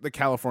look at the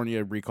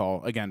California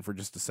recall again for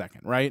just a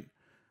second, right?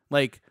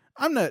 Like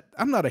I'm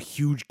not a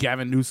huge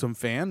Gavin Newsom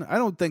fan. I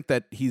don't think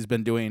that he's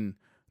been doing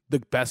the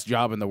best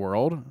job in the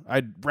world.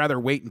 I'd rather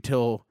wait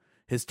until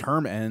his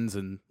term ends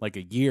in like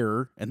a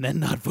year and then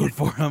not vote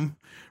for him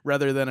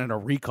rather than in a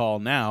recall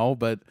now.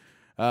 But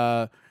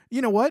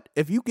you know what?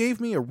 If you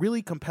gave me a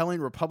really compelling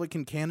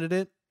Republican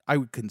candidate, I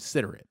would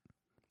consider it.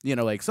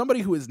 Like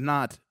somebody who is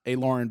not a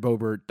Lauren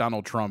Boebert,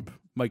 Donald Trump,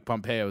 Mike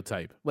Pompeo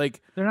type.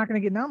 Like they're not going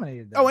to get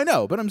nominated. Though. Oh, I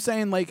know. But I'm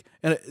saying like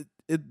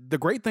the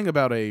great thing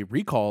about a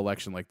recall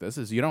election like this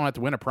is you don't have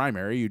to win a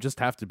primary. You just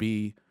have to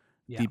be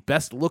the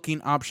best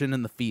looking option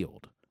in the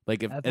field.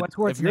 Like if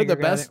you're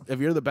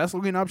the best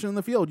looking option in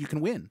the field, you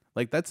can win.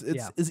 Like it's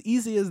as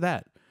easy as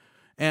that.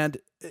 And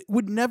it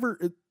would never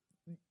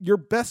your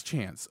best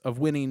chance of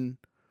winning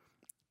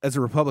as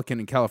a Republican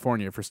in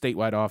California for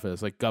statewide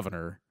office, like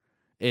governor,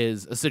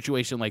 is a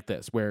situation like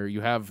this where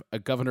you have a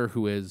governor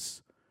who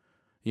is,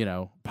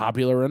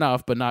 popular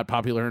enough, but not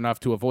popular enough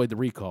to avoid the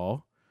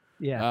recall.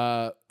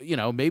 Yeah.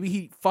 Maybe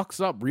he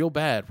fucks up real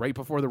bad right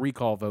before the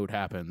recall vote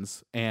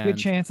happens. And good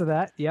chance of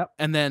that. Yep.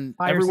 And then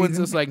Fire everyone's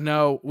season. just like,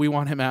 no, we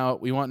want him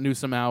out. We want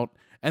Newsom out.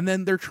 And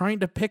then they're trying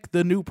to pick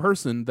the new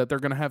person that they're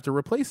going to have to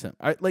replace him.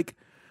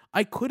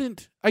 I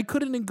couldn't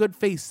in good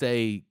faith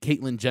say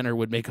Caitlyn Jenner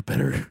would make a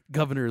better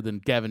governor than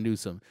Gavin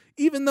Newsom,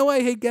 even though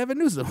I hate Gavin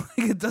Newsom.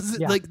 It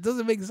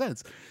doesn't make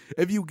sense.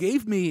 If you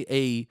gave me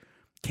a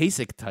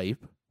Kasich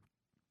type,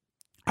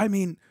 I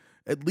mean,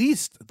 at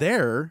least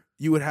there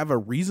you would have a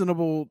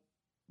reasonable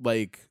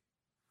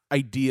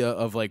idea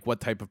of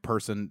what type of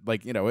person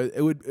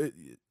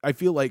I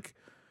feel like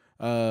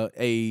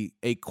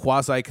a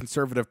quasi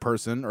conservative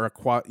person or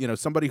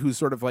somebody who's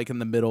sort of in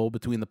the middle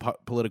between the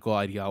political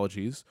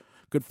ideologies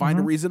could find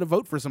a reason to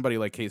vote for somebody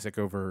like Kasich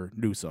over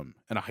Newsom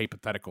in a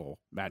hypothetical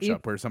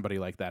matchup where somebody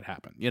like that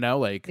happened.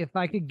 If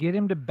I could get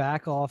him to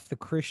back off the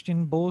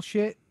Christian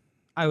bullshit,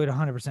 I would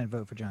 100%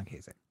 vote for John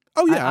Kasich.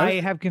 Oh yeah,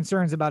 I have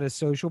concerns about his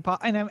social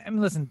and I mean,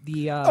 listen,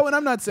 and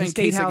I'm not saying the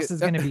state Kasich house is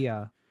going to be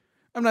a.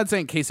 I'm not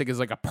saying Kasich is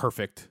a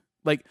perfect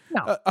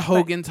No, a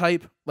Hogan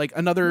type,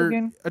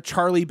 a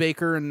Charlie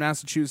Baker in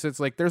Massachusetts.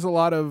 There's a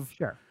lot of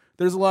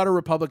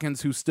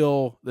Republicans who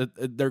still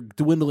they're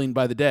dwindling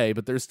by the day,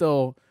 but there's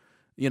still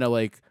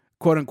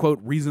quote unquote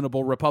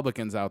reasonable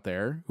Republicans out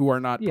there who are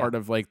not part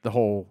of the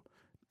whole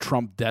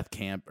Trump death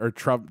camp or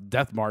Trump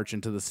death march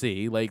into the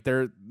sea.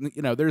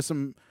 There's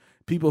some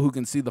people who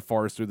can see the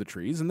forest through the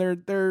trees, and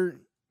they're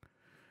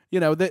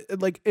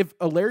if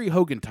a Larry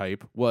Hogan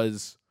type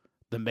was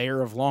the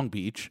mayor of Long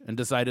Beach and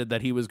decided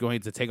that he was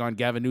going to take on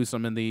Gavin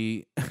Newsom in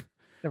the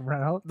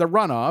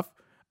runoff,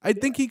 I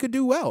think he could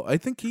do well. I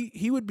think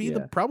he would be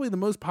probably the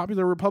most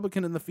popular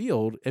Republican in the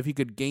field if he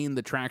could gain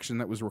the traction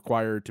that was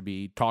required to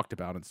be talked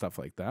about and stuff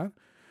like that.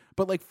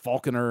 But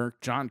Faulconer,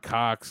 John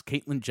Cox,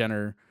 Caitlyn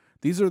Jenner,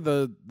 these are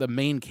the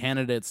main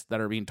candidates that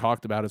are being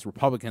talked about as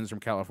Republicans from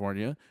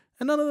California,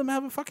 and none of them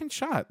have a fucking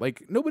shot.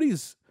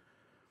 Nobody's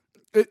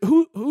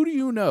who do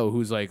you know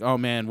who's oh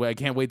man, I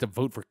can't wait to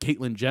vote for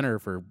Caitlyn Jenner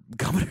for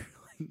governor.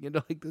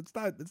 like it's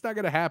not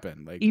going to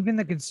happen. Like Even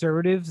the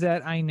conservatives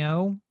that I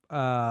know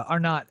are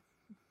not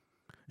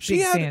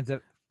big fans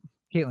of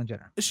Caitlyn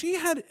Jenner. She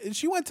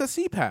went to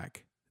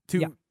CPAC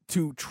Yeah.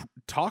 to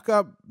talk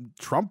up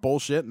Trump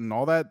bullshit and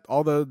all the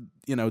all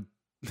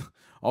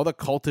the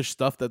cultish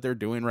stuff that they're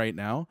doing right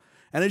now.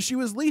 And as she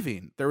was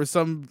leaving, there was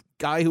some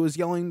guy who was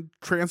yelling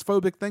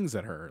transphobic things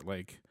at her,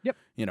 like, Yep.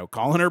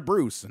 Calling her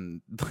Bruce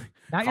and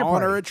Not your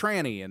calling her a party.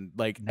 tranny and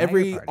like Not your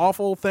every party.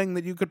 awful thing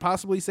that you could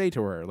possibly say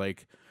to her.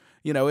 Like,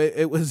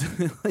 it was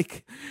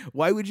like,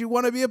 why would you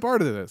want to be a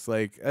part of this?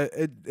 Like,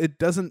 it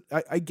doesn't.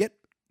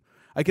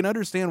 I can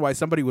understand why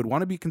somebody would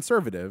want to be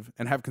conservative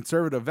and have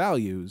conservative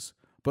values,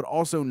 but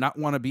also not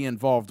want to be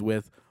involved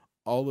with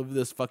all of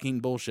this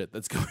fucking bullshit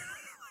that's going.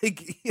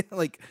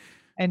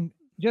 And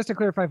just to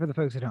clarify for the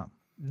folks at home,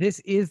 this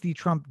is the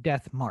Trump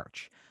Death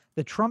March.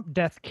 The Trump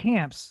death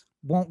camps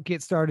won't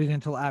get started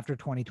until after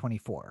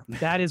 2024.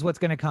 That is what's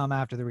going to come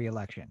after the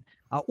re-election,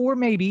 or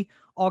maybe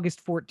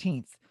August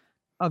 14th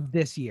of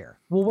this year.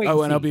 We'll wait.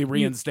 Oh, and I'll be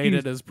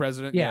reinstated as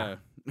president. Yeah.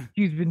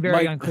 He's been very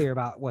Mike- unclear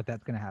about what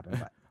that's going to happen.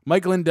 But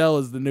Mike Lindell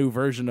is the new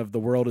version of the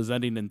world is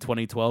ending in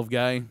 2012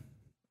 guy.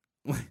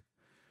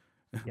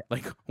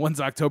 Like once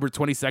October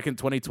 22nd,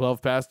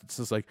 2012 passed, it's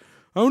just like,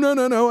 oh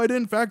no, I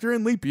didn't factor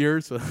in leap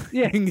years. So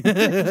yeah,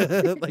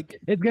 like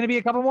it's going to be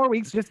a couple more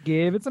weeks. Just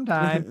give it some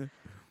time.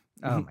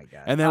 Oh my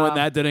God. And then when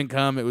that didn't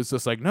come, it was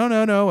just like,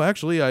 no,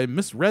 actually I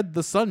misread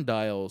the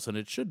sundials and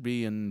it should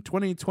be in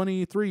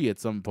 2023 at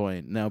some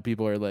point. Now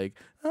people are like,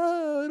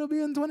 oh, it'll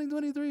be in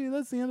 2023.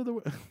 That's the end of the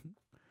world.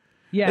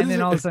 Yeah, and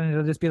then all of a sudden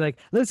it'll just be like,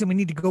 listen, we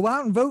need to go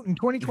out and vote in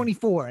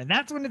 2024, and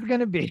that's when it's going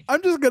to be.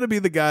 I'm just going to be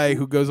the guy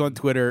who goes on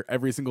Twitter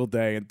every single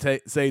day and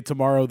say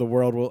tomorrow the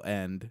world will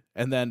end.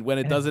 And then when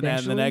it doesn't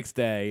end the next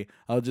day,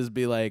 I'll just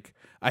be like,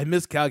 I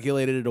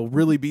miscalculated. It'll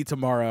really be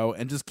tomorrow.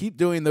 And just keep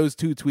doing those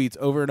two tweets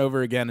over and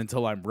over again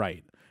until I'm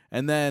right.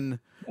 And then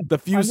the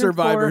few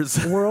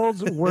survivors.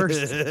 World's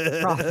worst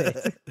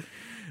prophet.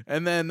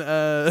 And then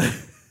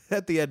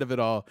at the end of it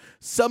all,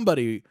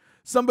 somebody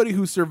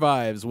who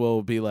survives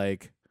will be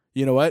like,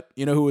 you know what?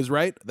 You know who was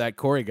right? That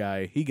Corey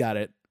guy. He got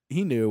it.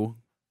 He knew.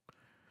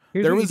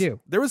 Here's what you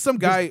do. There was some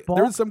guy.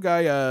 There's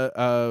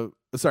the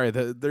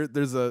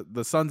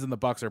Suns and the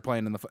Bucks are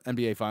playing in the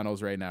NBA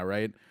Finals right now,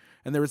 right?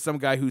 And there was some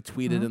guy who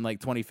tweeted in like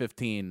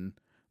 2015,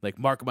 like,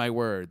 mark my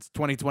words,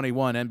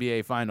 2021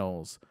 NBA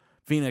Finals,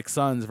 Phoenix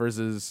Suns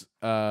versus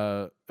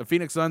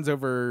Phoenix Suns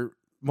over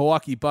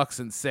Milwaukee Bucks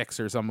in 6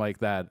 or something like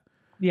that.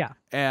 Yeah.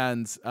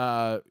 And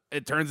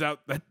it turns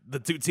out that the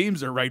two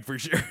teams are right for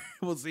sure.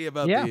 We'll see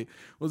about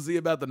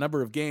the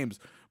number of games.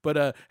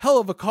 But hell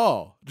of a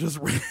call, just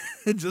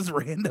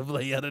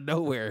randomly out of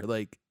nowhere.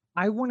 Like,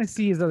 I want to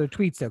see his other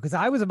tweets though, because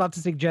I was about to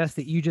suggest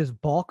that you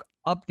just bulk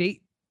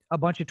update a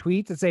bunch of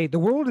tweets and say the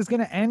world is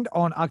going to end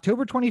on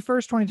October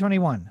 21st,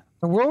 2021.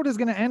 The world is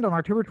going to end on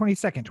October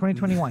 22nd,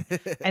 2021.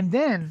 And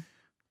then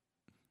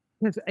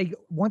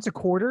once a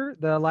quarter,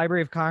 the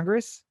Library of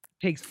Congress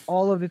takes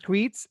all of the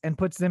tweets and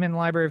puts them in the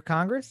Library of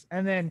Congress.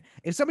 And then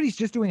if somebody's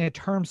just doing a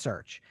term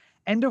search,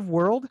 end of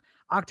world,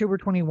 October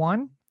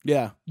 21,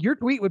 yeah, your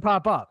tweet would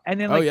pop up. And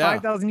then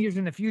 5,000 years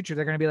in the future,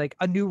 they're going to be like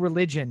a new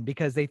religion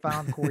because they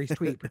found Corey's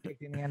tweet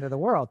predicting the end of the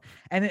world.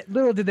 And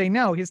little did they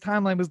know, his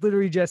timeline was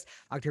literally just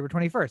October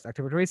 21st,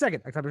 October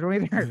 22nd, October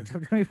 23rd,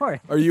 October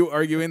 24th. Are you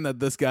arguing that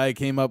this guy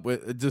came up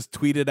with, just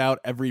tweeted out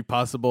every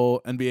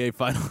possible NBA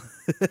final?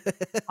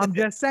 I'm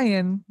just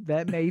saying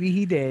that maybe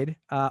he did,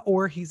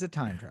 or he's a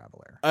time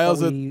traveler.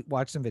 We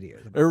watched some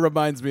videos. It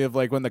reminds me of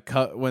like when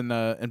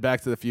in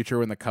Back to the Future,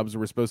 when the Cubs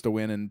were supposed to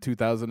win in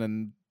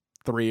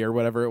 2003 or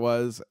whatever it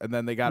was, and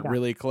then they got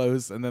really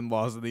close and then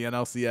lost in the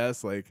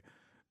NLCS. Like,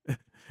 and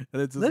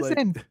it's just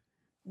listen,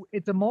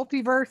 it's a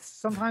multiverse.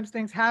 Sometimes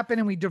things happen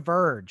and we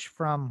diverge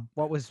from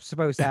what was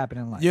supposed to happen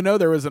in life. You know,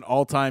 there was an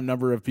all-time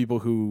number of people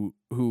who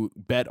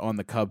bet on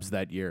the Cubs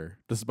that year,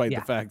 despite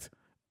the fact,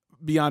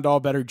 beyond all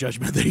better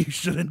judgment, that you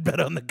shouldn't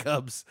bet on the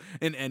Cubs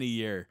in any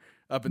year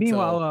up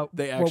until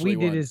they actually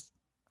won.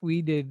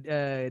 We did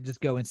just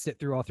go and sit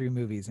through all 3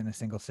 movies in a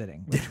single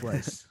sitting, which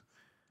was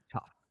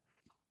tough.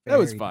 That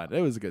was fun.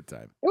 It was a good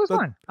time. It was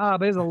fun,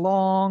 but it was a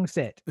long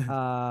sit.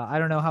 I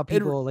don't know how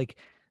people like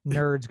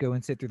nerds go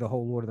and sit through the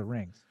whole Lord of the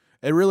Rings.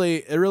 It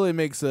really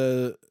makes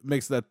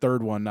that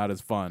third one not as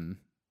fun.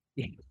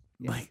 It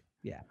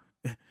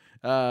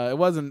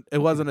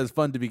wasn't as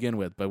fun to begin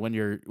with, but when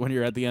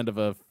you're at the end of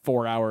a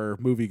 4-hour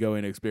movie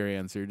going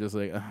experience, you're just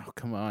like, oh,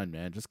 come on,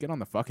 man, just get on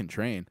the fucking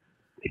train.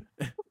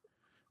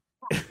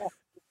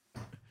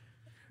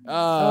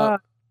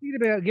 About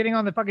getting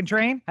on the fucking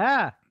train.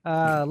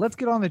 Let's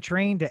get on the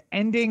train to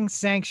ending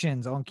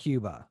sanctions on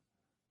Cuba.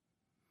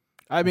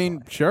 I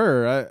mean,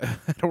 sure. I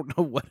don't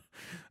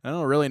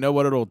really know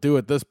what it'll do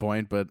at this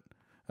point, but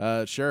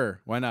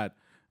sure, why not?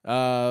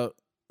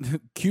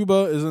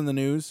 Cuba is in the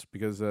news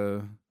because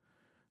there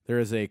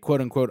is a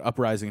quote unquote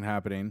uprising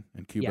happening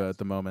in Cuba at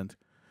the moment.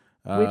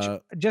 Which,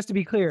 just to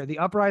be clear, the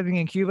uprising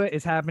in Cuba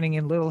is happening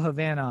in Little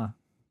Havana,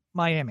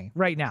 Miami,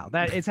 right now.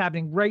 That it's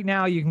happening right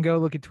now. You can go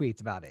look at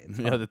tweets about it.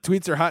 Yeah, the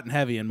tweets are hot and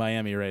heavy in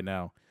Miami right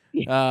now.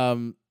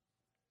 Um,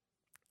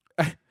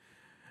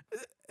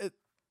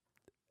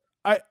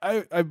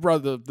 I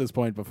brought this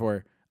point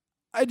before.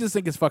 I just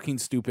think it's fucking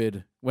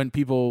stupid when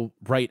people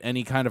write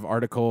any kind of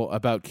article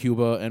about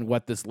Cuba and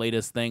what this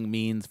latest thing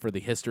means for the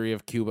history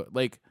of Cuba.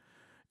 Like,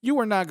 you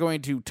are not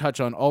going to touch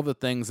on all the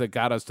things that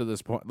got us to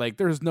this point. Like,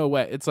 there's no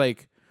way. It's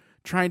like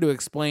trying to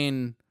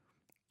explain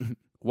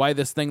why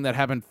this thing that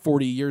happened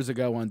 40 years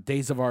ago on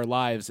Days of Our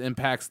Lives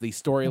impacts the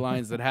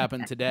storylines that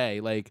happen today.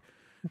 Like,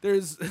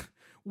 there's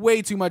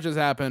way too much has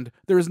happened.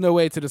 There's no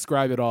way to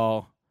describe it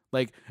all.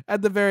 Like,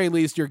 at the very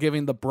least, you're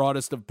giving the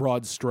broadest of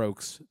broad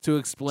strokes to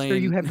explain. So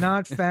you have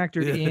not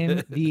factored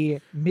in the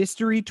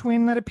mystery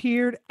twin that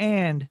appeared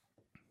and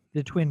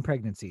the twin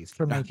pregnancies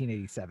from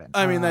 1987.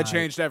 I mean, that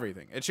changed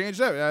everything. It changed,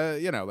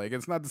 like,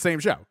 it's not the same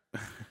show.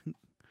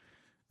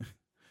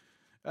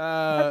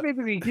 That's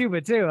basically Cuba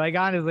too. Like,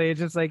 honestly, it's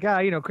just like,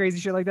 crazy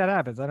shit like that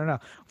happens. I don't know.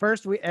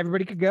 First,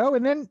 everybody could go,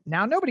 and then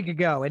now nobody could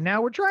go, and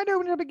now we're trying to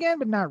open it up again,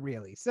 but not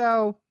really.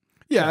 So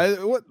yeah,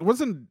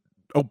 wasn't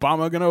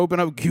Obama going to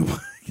open up Cuba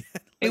again?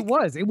 It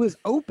was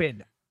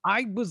open.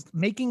 I was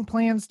making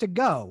plans to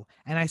go,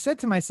 and I said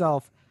to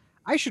myself,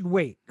 I should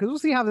wait because we'll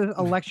see how the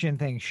election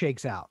thing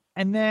shakes out.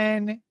 And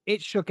then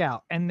it shook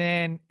out, and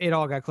then it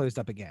all got closed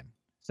up again.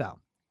 So,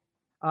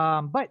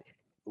 but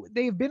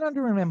they've been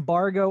under an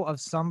embargo of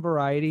some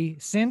variety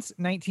since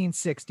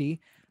 1960.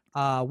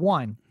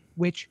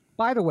 Which,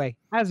 by the way,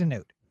 as a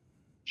note,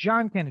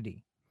 John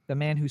Kennedy, the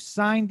man who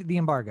signed the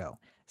embargo,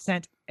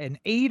 sent an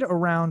aide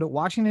around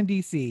Washington,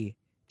 D.C.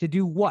 to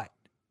do what?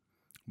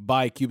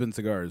 Buy Cuban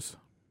cigars.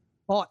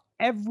 Bought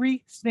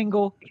every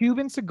single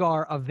Cuban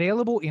cigar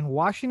available in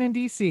Washington,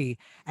 D.C.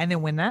 And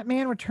then when that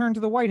man returned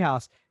to the White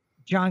House,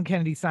 John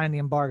Kennedy signed the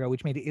embargo,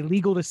 which made it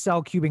illegal to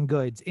sell Cuban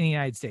goods in the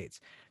United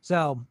States.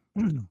 So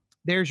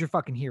there's your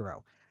fucking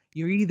hero.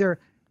 You either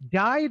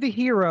die the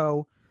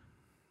hero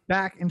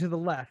back into the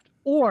left,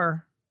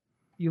 or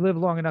you live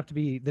long enough to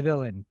be the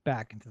villain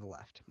back into the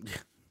left.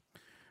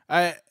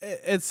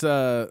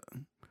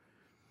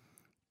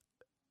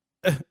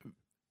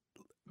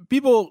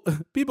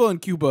 People in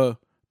Cuba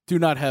do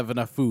not have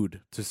enough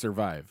food to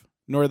survive,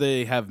 nor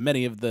they have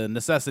many of the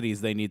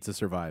necessities they need to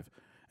survive.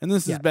 And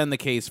this has been the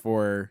case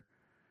for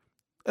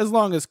as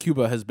long as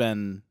Cuba has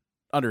been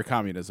under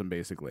communism,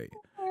 basically.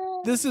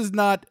 This is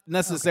not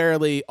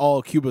necessarily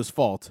all Cuba's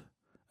fault,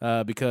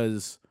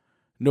 because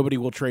nobody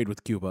will trade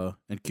with Cuba,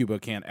 and Cuba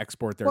can't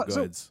export their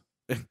goods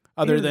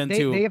other than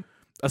to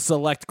a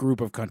select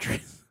group of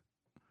countries.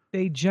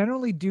 They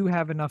generally do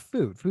have enough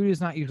food. Food is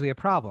not usually a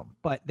problem,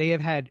 but they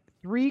have had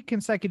 3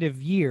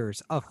 consecutive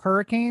years of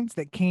hurricanes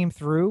that came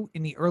through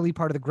in the early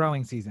part of the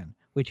growing season,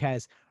 which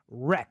has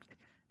wrecked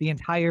the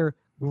entire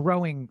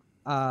growing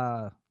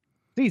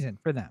season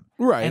for them.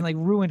 Right. And like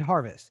ruined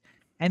harvest.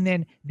 And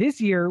then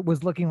this year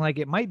was looking like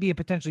it might be a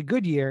potentially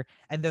good year.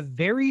 And the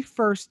very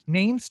first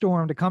named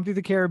storm to come through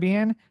the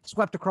Caribbean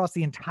swept across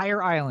the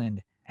entire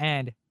island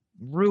and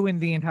ruined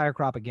the entire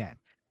crop again.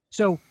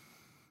 So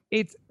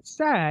it's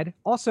sad.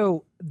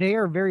 Also, they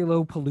are very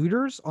low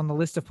polluters on the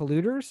list of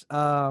polluters.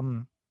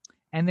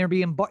 And they're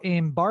being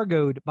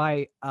embargoed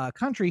by a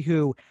country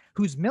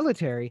whose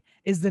military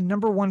is the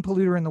 #1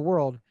 polluter in the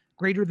world,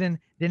 greater than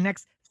the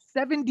next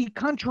 70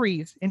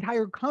 countries,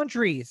 entire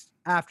countries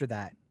after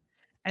that.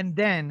 And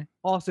then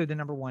also the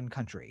 #1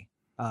 country.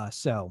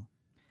 So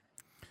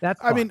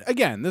that's fun. I mean,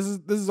 again, this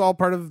is all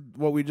part of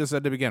what we just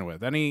said to begin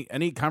with.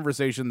 Any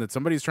conversation that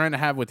somebody's trying to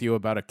have with you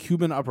about a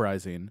Cuban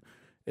uprising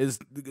is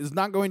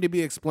not going to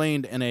be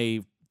explained in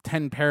a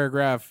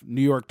 10-paragraph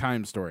New York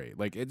Times story.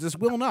 Like, it just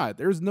will not.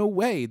 There's no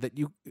way that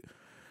you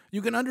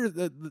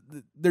can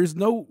there's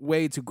no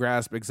way to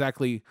grasp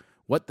exactly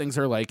what things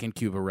are like in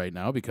Cuba right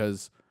now,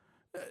 because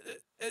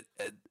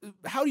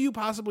how do you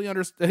possibly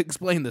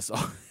explain this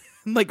all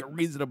in like a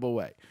reasonable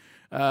way?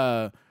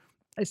 I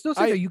still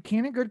say that you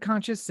can't in good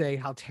conscience say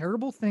how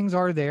terrible things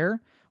are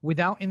there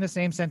without in the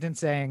same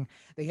sentence saying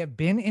they have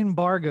been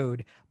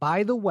embargoed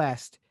by the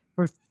West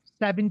for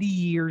 70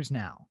 years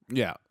now.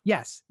 Yeah.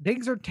 Yes,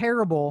 things are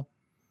terrible.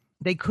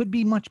 They could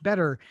be much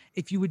better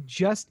if you would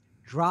just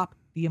drop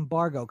the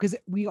embargo. Because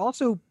we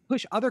also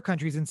push other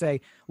countries and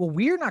say, well,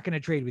 we're not going to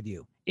trade with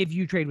you if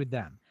you trade with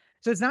them.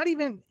 So it's not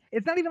even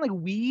like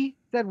we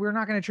said we're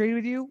not going to trade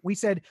with you. We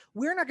said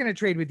we're not going to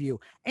trade with you.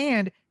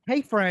 And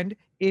hey, friend,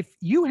 if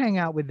you hang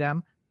out with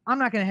them, I'm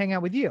not going to hang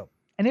out with you.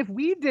 And if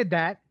we did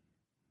that,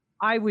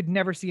 I would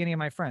never see any of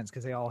my friends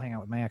because they all hang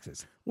out with my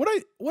exes. What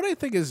I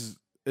think is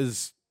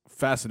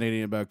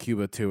fascinating about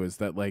Cuba too is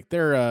that like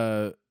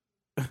they're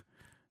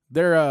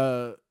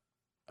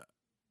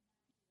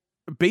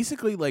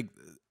basically like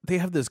they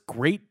have this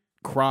great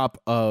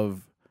crop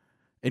of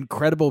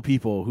incredible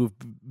people who've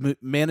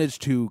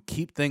managed to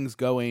keep things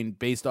going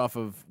based off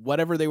of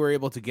whatever they were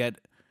able to get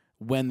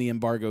when the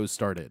embargoes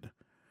started.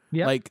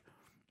 Yeah, like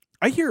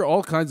I hear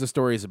all kinds of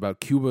stories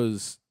about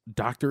Cuba's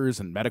doctors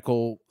and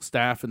medical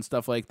staff and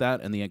stuff like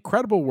that, and the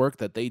incredible work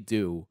that they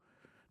do,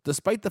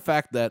 despite the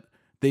fact that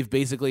they've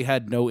basically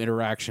had no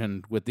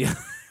interaction with the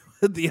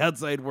with the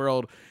outside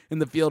world in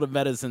the field of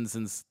medicine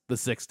since the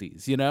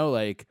 60s. You know,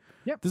 like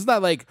Yep. This is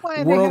not like Well,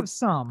 and they have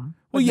some.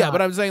 Well, yeah, not-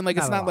 but I'm saying like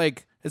not it's a not lot.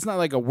 like it's not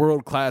like a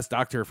world class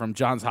doctor from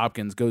Johns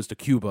Hopkins goes to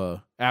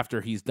Cuba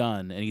after he's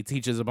done and he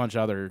teaches a bunch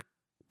of other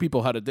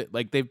people how to do,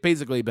 like they've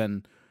basically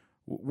been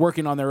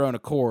working on their own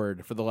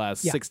accord for the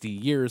last Yeah. 60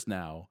 years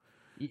now.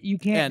 You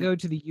can't and- go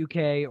to the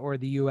UK or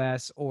the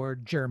US or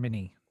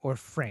Germany or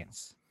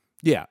France.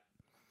 Yeah,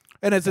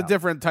 and it's a No.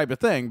 different type of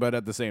thing, but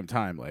at the same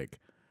time, like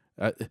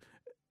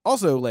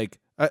also like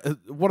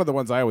one of the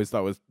ones I always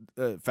thought was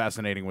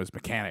fascinating was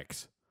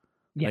mechanics.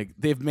 Yeah. Like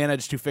they've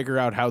managed to figure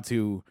out how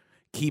to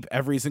keep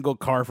every single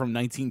car from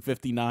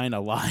 1959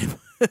 alive,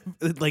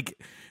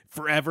 like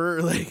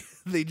forever. Like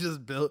they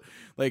just built,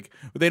 like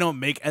they don't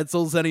make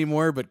Edsels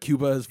anymore, but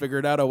Cuba has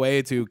figured out a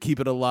way to keep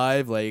it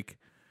alive. Like,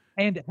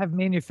 And have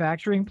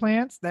manufacturing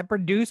plants that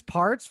produce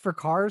parts for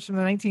cars from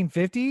the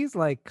 1950s.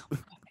 Like, come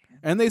on, man.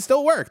 and they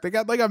still work. They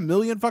got like 1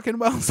 million fucking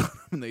miles on them,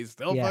 and they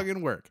still Yeah.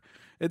 fucking work.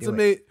 It's Do it.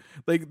 amazing.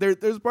 Like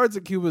there's parts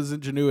of Cuba's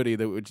ingenuity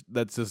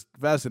that's just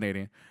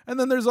fascinating, and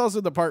then there's also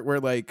the part where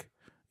like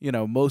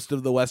most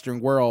of the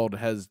Western world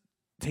has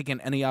taken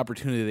any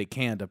opportunity they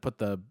can to put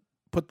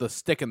the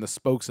stick in the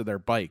spokes of their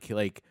bike.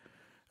 Like,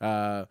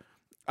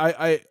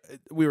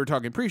 we were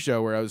talking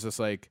pre-show where I was just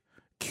like,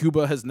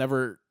 Cuba has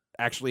never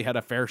actually had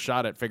a fair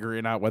shot at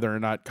figuring out whether or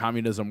not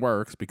communism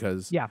works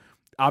because Yeah.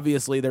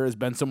 obviously there has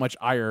been so much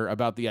ire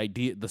about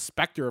the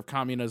specter of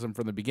communism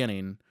from the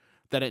beginning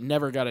that it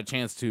never got a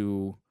chance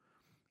to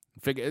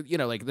figure.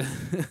 Like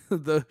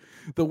the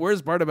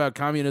worst part about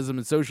communism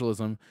and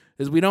socialism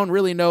is we don't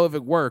really know if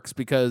it works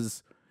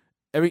because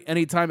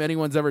anytime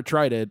anyone's ever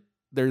tried it,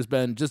 there's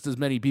been just as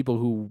many people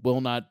who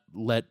will not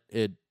let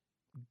it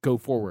go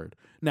forward.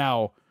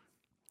 Now,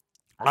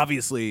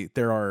 obviously,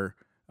 there are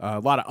a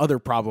lot of other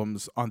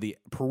problems on the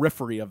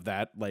periphery of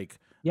that, like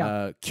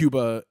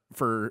Cuba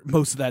for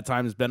most of that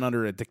time has been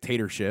under a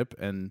dictatorship,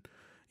 and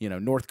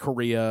North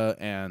Korea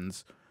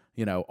and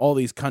all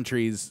these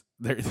countries,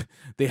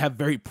 they have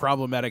very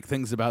problematic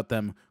things about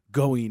them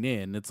going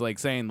in. It's like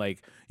saying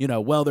like,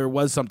 well, there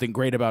was something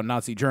great about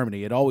Nazi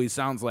Germany. It always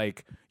sounds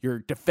like you're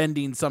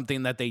defending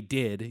something that they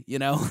did,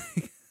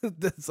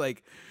 It's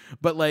like,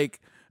 but like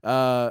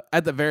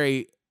at the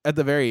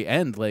very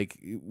end, like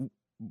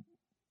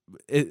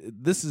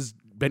this has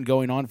been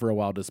going on for a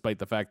while, despite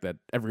the fact that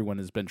everyone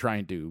has been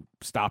trying to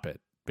stop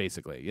it,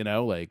 basically,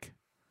 like,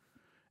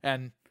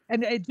 and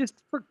it just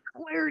for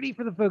clarity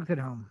for the folks at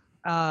home,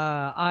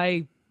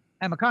 I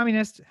am a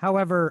communist.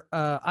 However,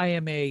 I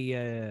am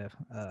a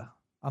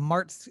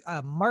Marxist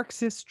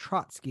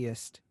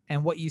Trotskyist,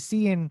 and what you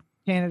see in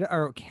Canada,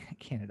 what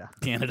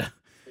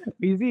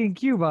you see in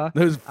Cuba,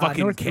 those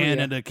fucking North Korea.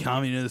 Canada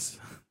communists.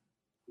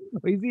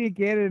 What you see in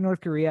Canada and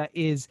North Korea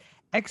is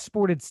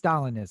exported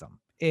Stalinism.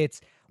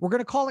 We're going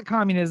to call it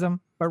communism,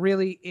 but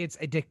really it's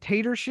a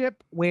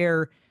dictatorship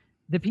where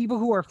the people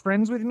who are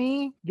friends with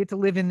me get to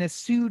live in this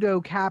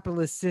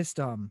pseudo-capitalist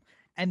system.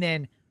 And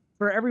then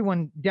for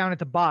everyone down at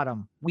the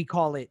bottom, we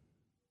call it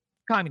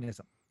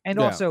communism. And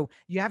Yeah. also,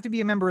 you have to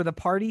be a member of the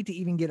party to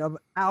even get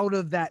out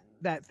of that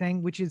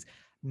thing, which is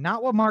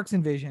not what Marx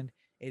envisioned.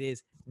 It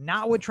is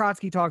not what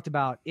Trotsky talked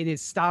about. It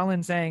is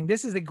Stalin saying,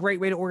 this is a great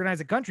way to organize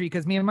a country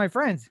because me and my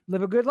friends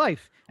live a good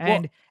life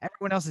and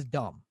everyone else is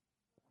dumb.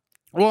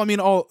 Well, I mean,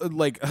 all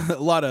like a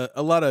lot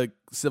of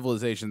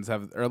civilizations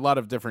have, or a lot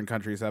of different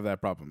countries have that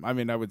problem. I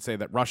mean, I would say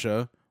that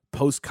Russia,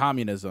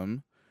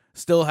 post-communism,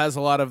 still has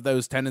a lot of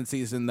those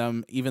tendencies in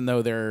them, even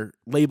though they're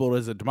labeled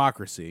as a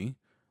democracy.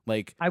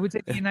 Like, I would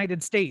say the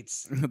United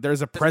States.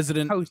 there's a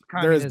president. There is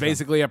Post-communism.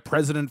 basically a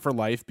president for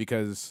life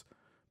because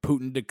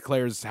Putin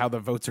declares how the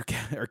votes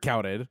are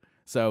counted.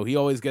 So he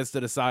always gets to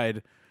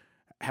decide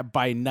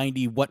by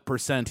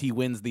 90% he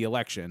wins the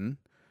election.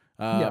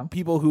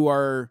 People who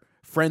are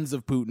friends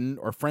of Putin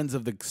or friends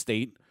of the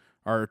state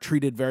are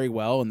treated very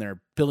well, and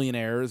they're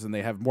billionaires and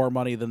they have more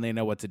money than they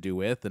know what to do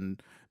with.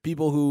 And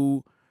people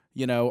who,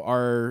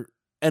 are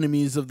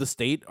enemies of the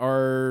state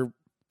are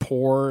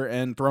poor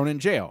and thrown in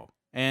jail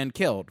and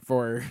killed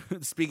for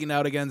speaking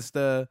out against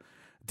a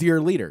dear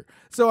leader.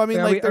 So, I mean,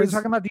 Are like, we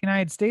talking about the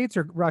United States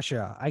or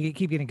Russia?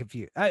 Keep getting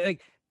confused. The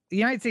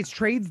United States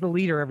trades the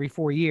leader every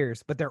 4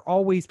 years, but they're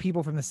always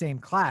people from the same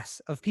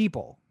class of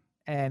people,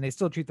 and they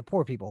still treat the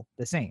poor people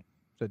the same.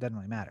 So it doesn't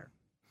really matter.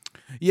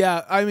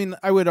 Yeah, I mean,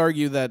 I would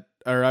argue that,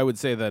 or I would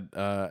say that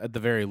at the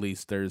very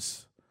least,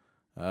 there's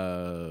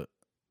that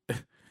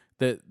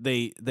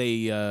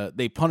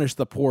they punish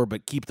the poor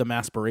but keep them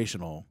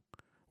aspirational,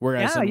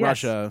 whereas in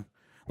Russia,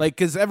 like,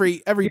 because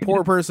every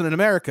poor person in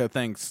America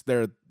thinks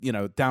they're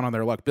down on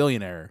their luck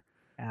billionaire,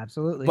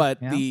 Absolutely. but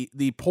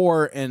the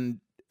poor and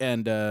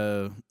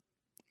the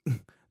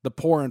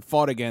poor and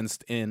fought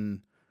against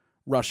in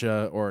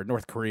Russia or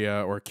North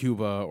Korea or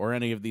Cuba or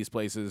any of these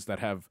places that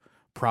have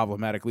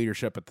problematic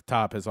leadership at the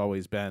top has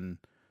always been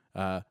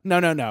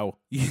no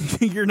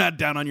you're not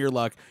down on your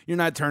luck, you're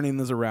not turning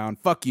this around,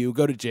 fuck you,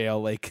 go to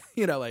jail, like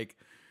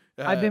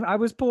I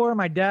was poor,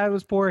 my dad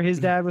was poor, his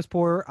dad was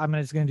poor, I'm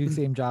just gonna do the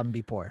same job and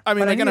be poor. I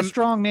mean, but like, I need a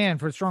strong man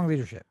for strong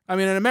leadership. I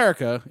mean, in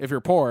America, if you're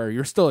poor,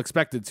 you're still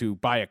expected to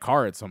buy a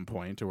car at some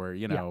point, or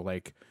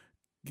like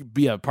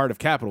be a part of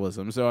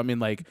capitalism. So I mean,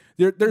 like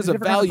there's a different kind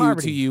of value to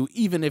poverty. you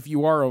even if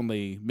you are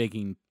only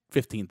making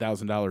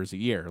 $15,000 a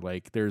year.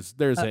 Like there's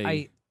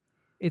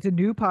It's a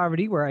new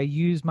poverty where I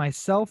use my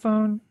cell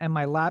phone and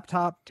my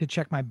laptop to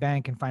check my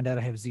bank and find out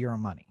I have zero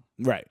money.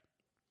 right.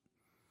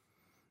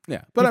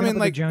 Yeah, but I Keeping mean, up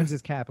with like the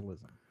Joneses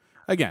capitalism.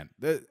 again,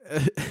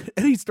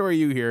 any story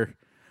you hear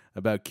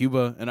about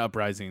Cuba and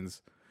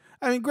uprisings,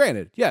 I mean,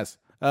 granted, yes,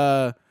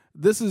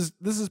 this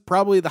is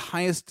probably the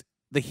highest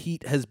the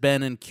heat has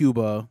been in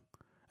Cuba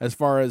as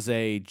far as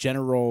a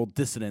general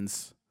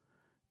dissidence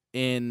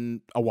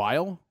in a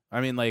while.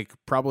 I mean, like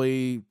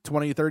probably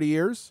 20, 30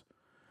 years.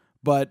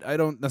 But I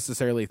don't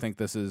necessarily think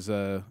this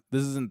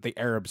isn't the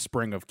Arab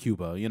Spring of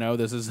Cuba. You know,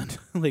 this isn't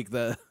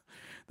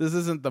this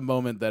isn't the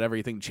moment that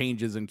everything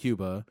changes in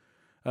Cuba.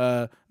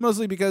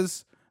 Mostly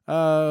because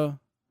there's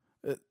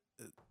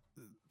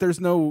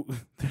no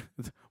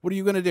what are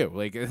you gonna do?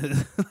 Like,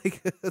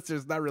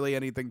 there's not really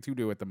anything to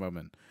do at the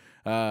moment.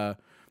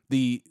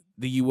 The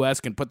U.S.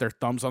 can put their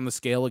thumbs on the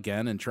scale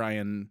again and try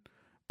and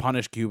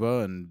punish Cuba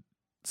and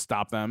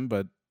stop them,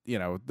 but you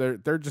know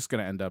they're just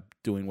gonna end up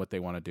doing what they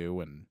want to do,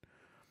 and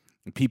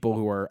people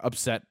who are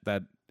upset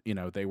that you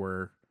know they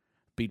were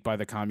beat by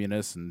the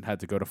communists and had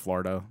to go to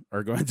Florida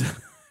are going to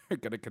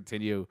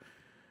continue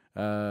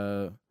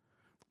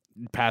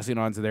passing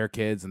on to their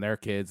kids and their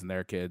kids and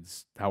their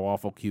kids how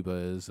awful Cuba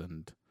is,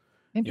 and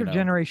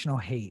Intergenerational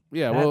hate.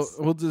 yeah, That's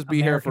we'll just be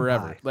here American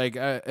forever. pie. Like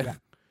Yeah.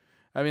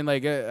 I mean,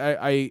 like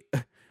I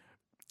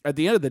at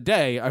the end of the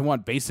day, I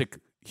want basic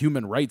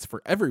human rights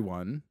for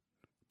everyone.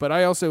 But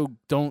I also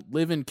don't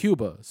live in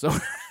Cuba, so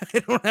I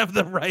don't have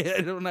the right. I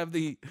don't have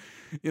the,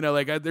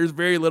 there's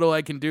very little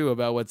I can do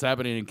about what's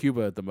happening in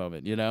Cuba at the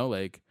moment,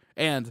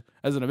 and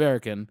as an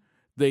American,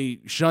 they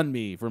shun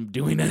me from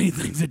doing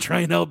anything to try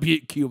and help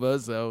Cuba.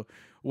 So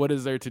what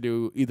is there to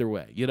do either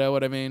way? You know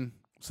what I mean?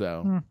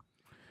 So,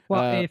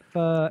 Well,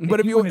 but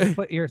if you wanted to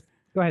put your,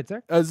 go ahead,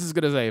 sir. I was just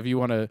gonna say, if you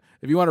want to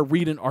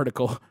read an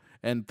article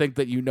and think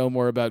that you know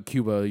more about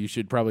Cuba, you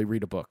should probably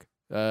read a book.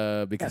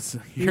 Because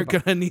you're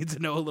going to need to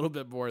know a little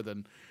bit more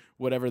than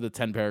whatever the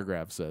 10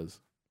 paragraph says.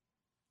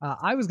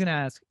 I was going to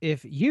ask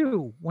if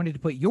you wanted to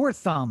put your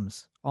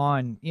thumbs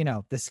on,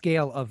 the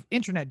scale of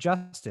internet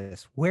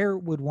justice, where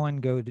would one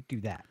go to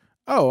do that?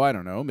 Oh, I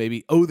don't know.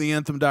 Maybe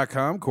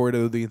otheanthem.com, Corey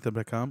to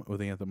otheanthem.com,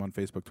 otheanthem on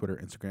Facebook,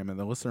 Twitter, Instagram, and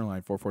the listener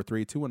line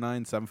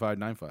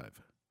 443-219-7595.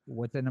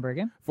 What's that number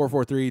again?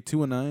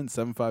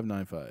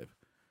 443-219-7595.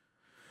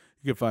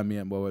 You can find me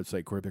at my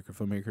website,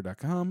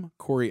 CoreyBakerFilmmaker.com,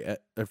 Corey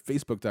at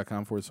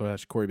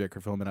Facebook.com/Corey Baker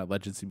Film, and at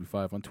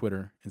LegendCB5 on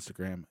Twitter,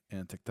 Instagram,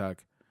 and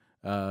TikTok.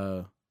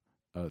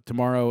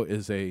 Tomorrow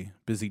is a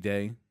busy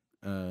day.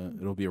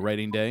 It'll be a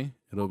writing day.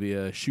 It'll be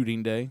a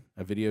shooting day,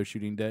 a video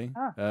shooting day,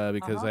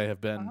 because I have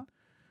been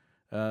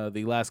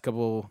the last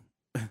couple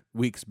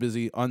weeks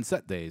busy on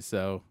set days.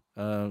 So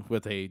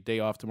with a day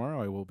off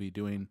tomorrow, I will be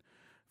doing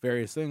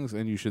various things,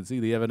 and you should see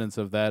the evidence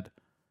of that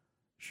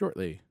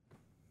shortly.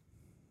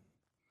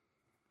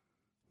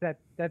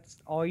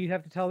 That's all you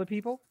have to tell the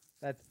people?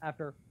 That's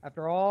after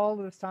all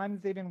this time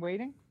that they've been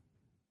waiting?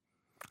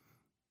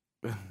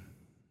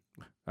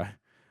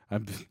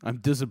 I'm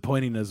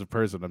disappointing as a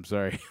person. I'm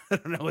sorry. I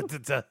don't know what to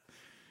tell.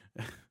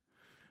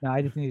 No,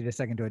 I just needed a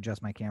second to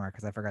adjust my camera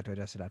because I forgot to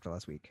adjust it after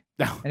last week.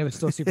 No. And it was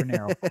still super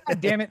narrow.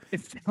 God damn it.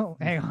 It's still,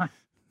 hang on.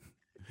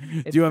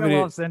 It's do you want me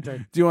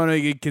off-centered. Do you want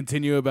me to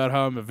continue about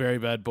how I'm a very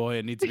bad boy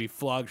and need to be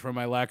flogged for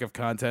my lack of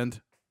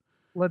content?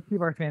 Let's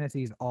keep our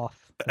fantasies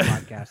off the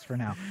podcast for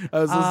now.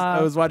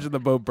 I was watching the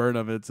Bo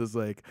Burnham. It's just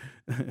like,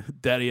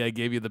 Daddy, I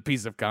gave you the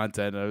piece of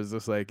content. I was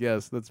just like,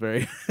 yes, that's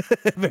very,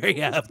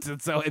 very apt.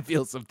 That's how I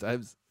feel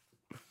sometimes.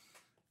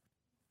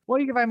 Well,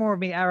 you can find more of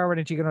me at Robert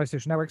and Chico on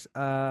social networks.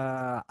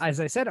 As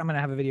I said, I'm going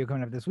to have a video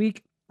coming up this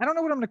week. I don't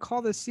know what I'm going to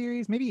call this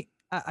series. Maybe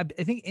I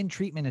think In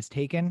Treatment is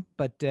taken,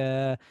 but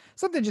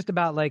something just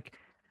about like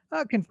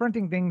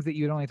confronting things that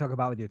you'd only talk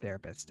about with your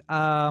therapist.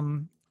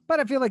 But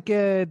I feel like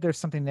there's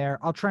something there.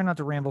 I'll try not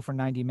to ramble for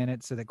 90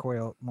 minutes so that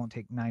Corey won't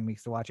take 9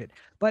 weeks to watch it.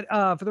 But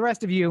for the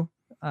rest of you,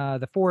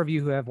 the 4 of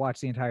you who have watched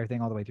the entire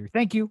thing all the way through,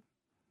 thank you.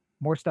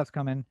 More stuff's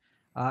coming,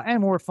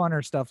 and more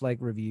funner stuff like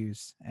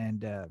reviews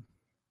and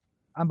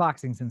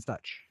unboxings and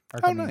such.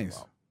 Oh, nice.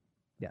 Well.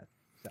 Yeah.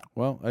 So.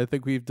 Well, I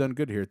think we've done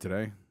good here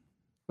today.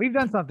 We've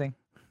done something.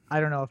 I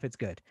don't know if it's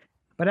good.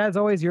 But as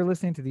always, you're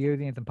listening to the O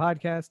The Anthem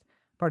podcast,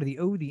 part of the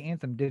O The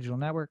Anthem digital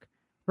network.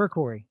 For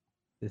Corey,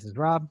 this is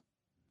Rob.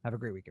 Have a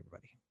great week,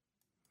 everybody.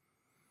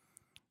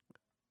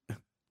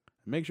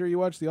 Make sure you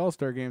watch the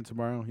All-Star game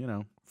tomorrow.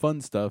 Fun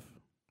stuff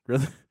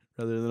rather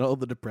than all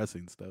the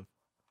depressing stuff.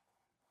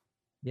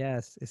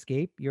 Yes,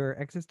 escape your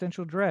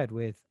existential dread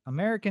with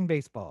American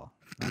baseball.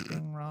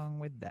 Nothing wrong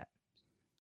with that.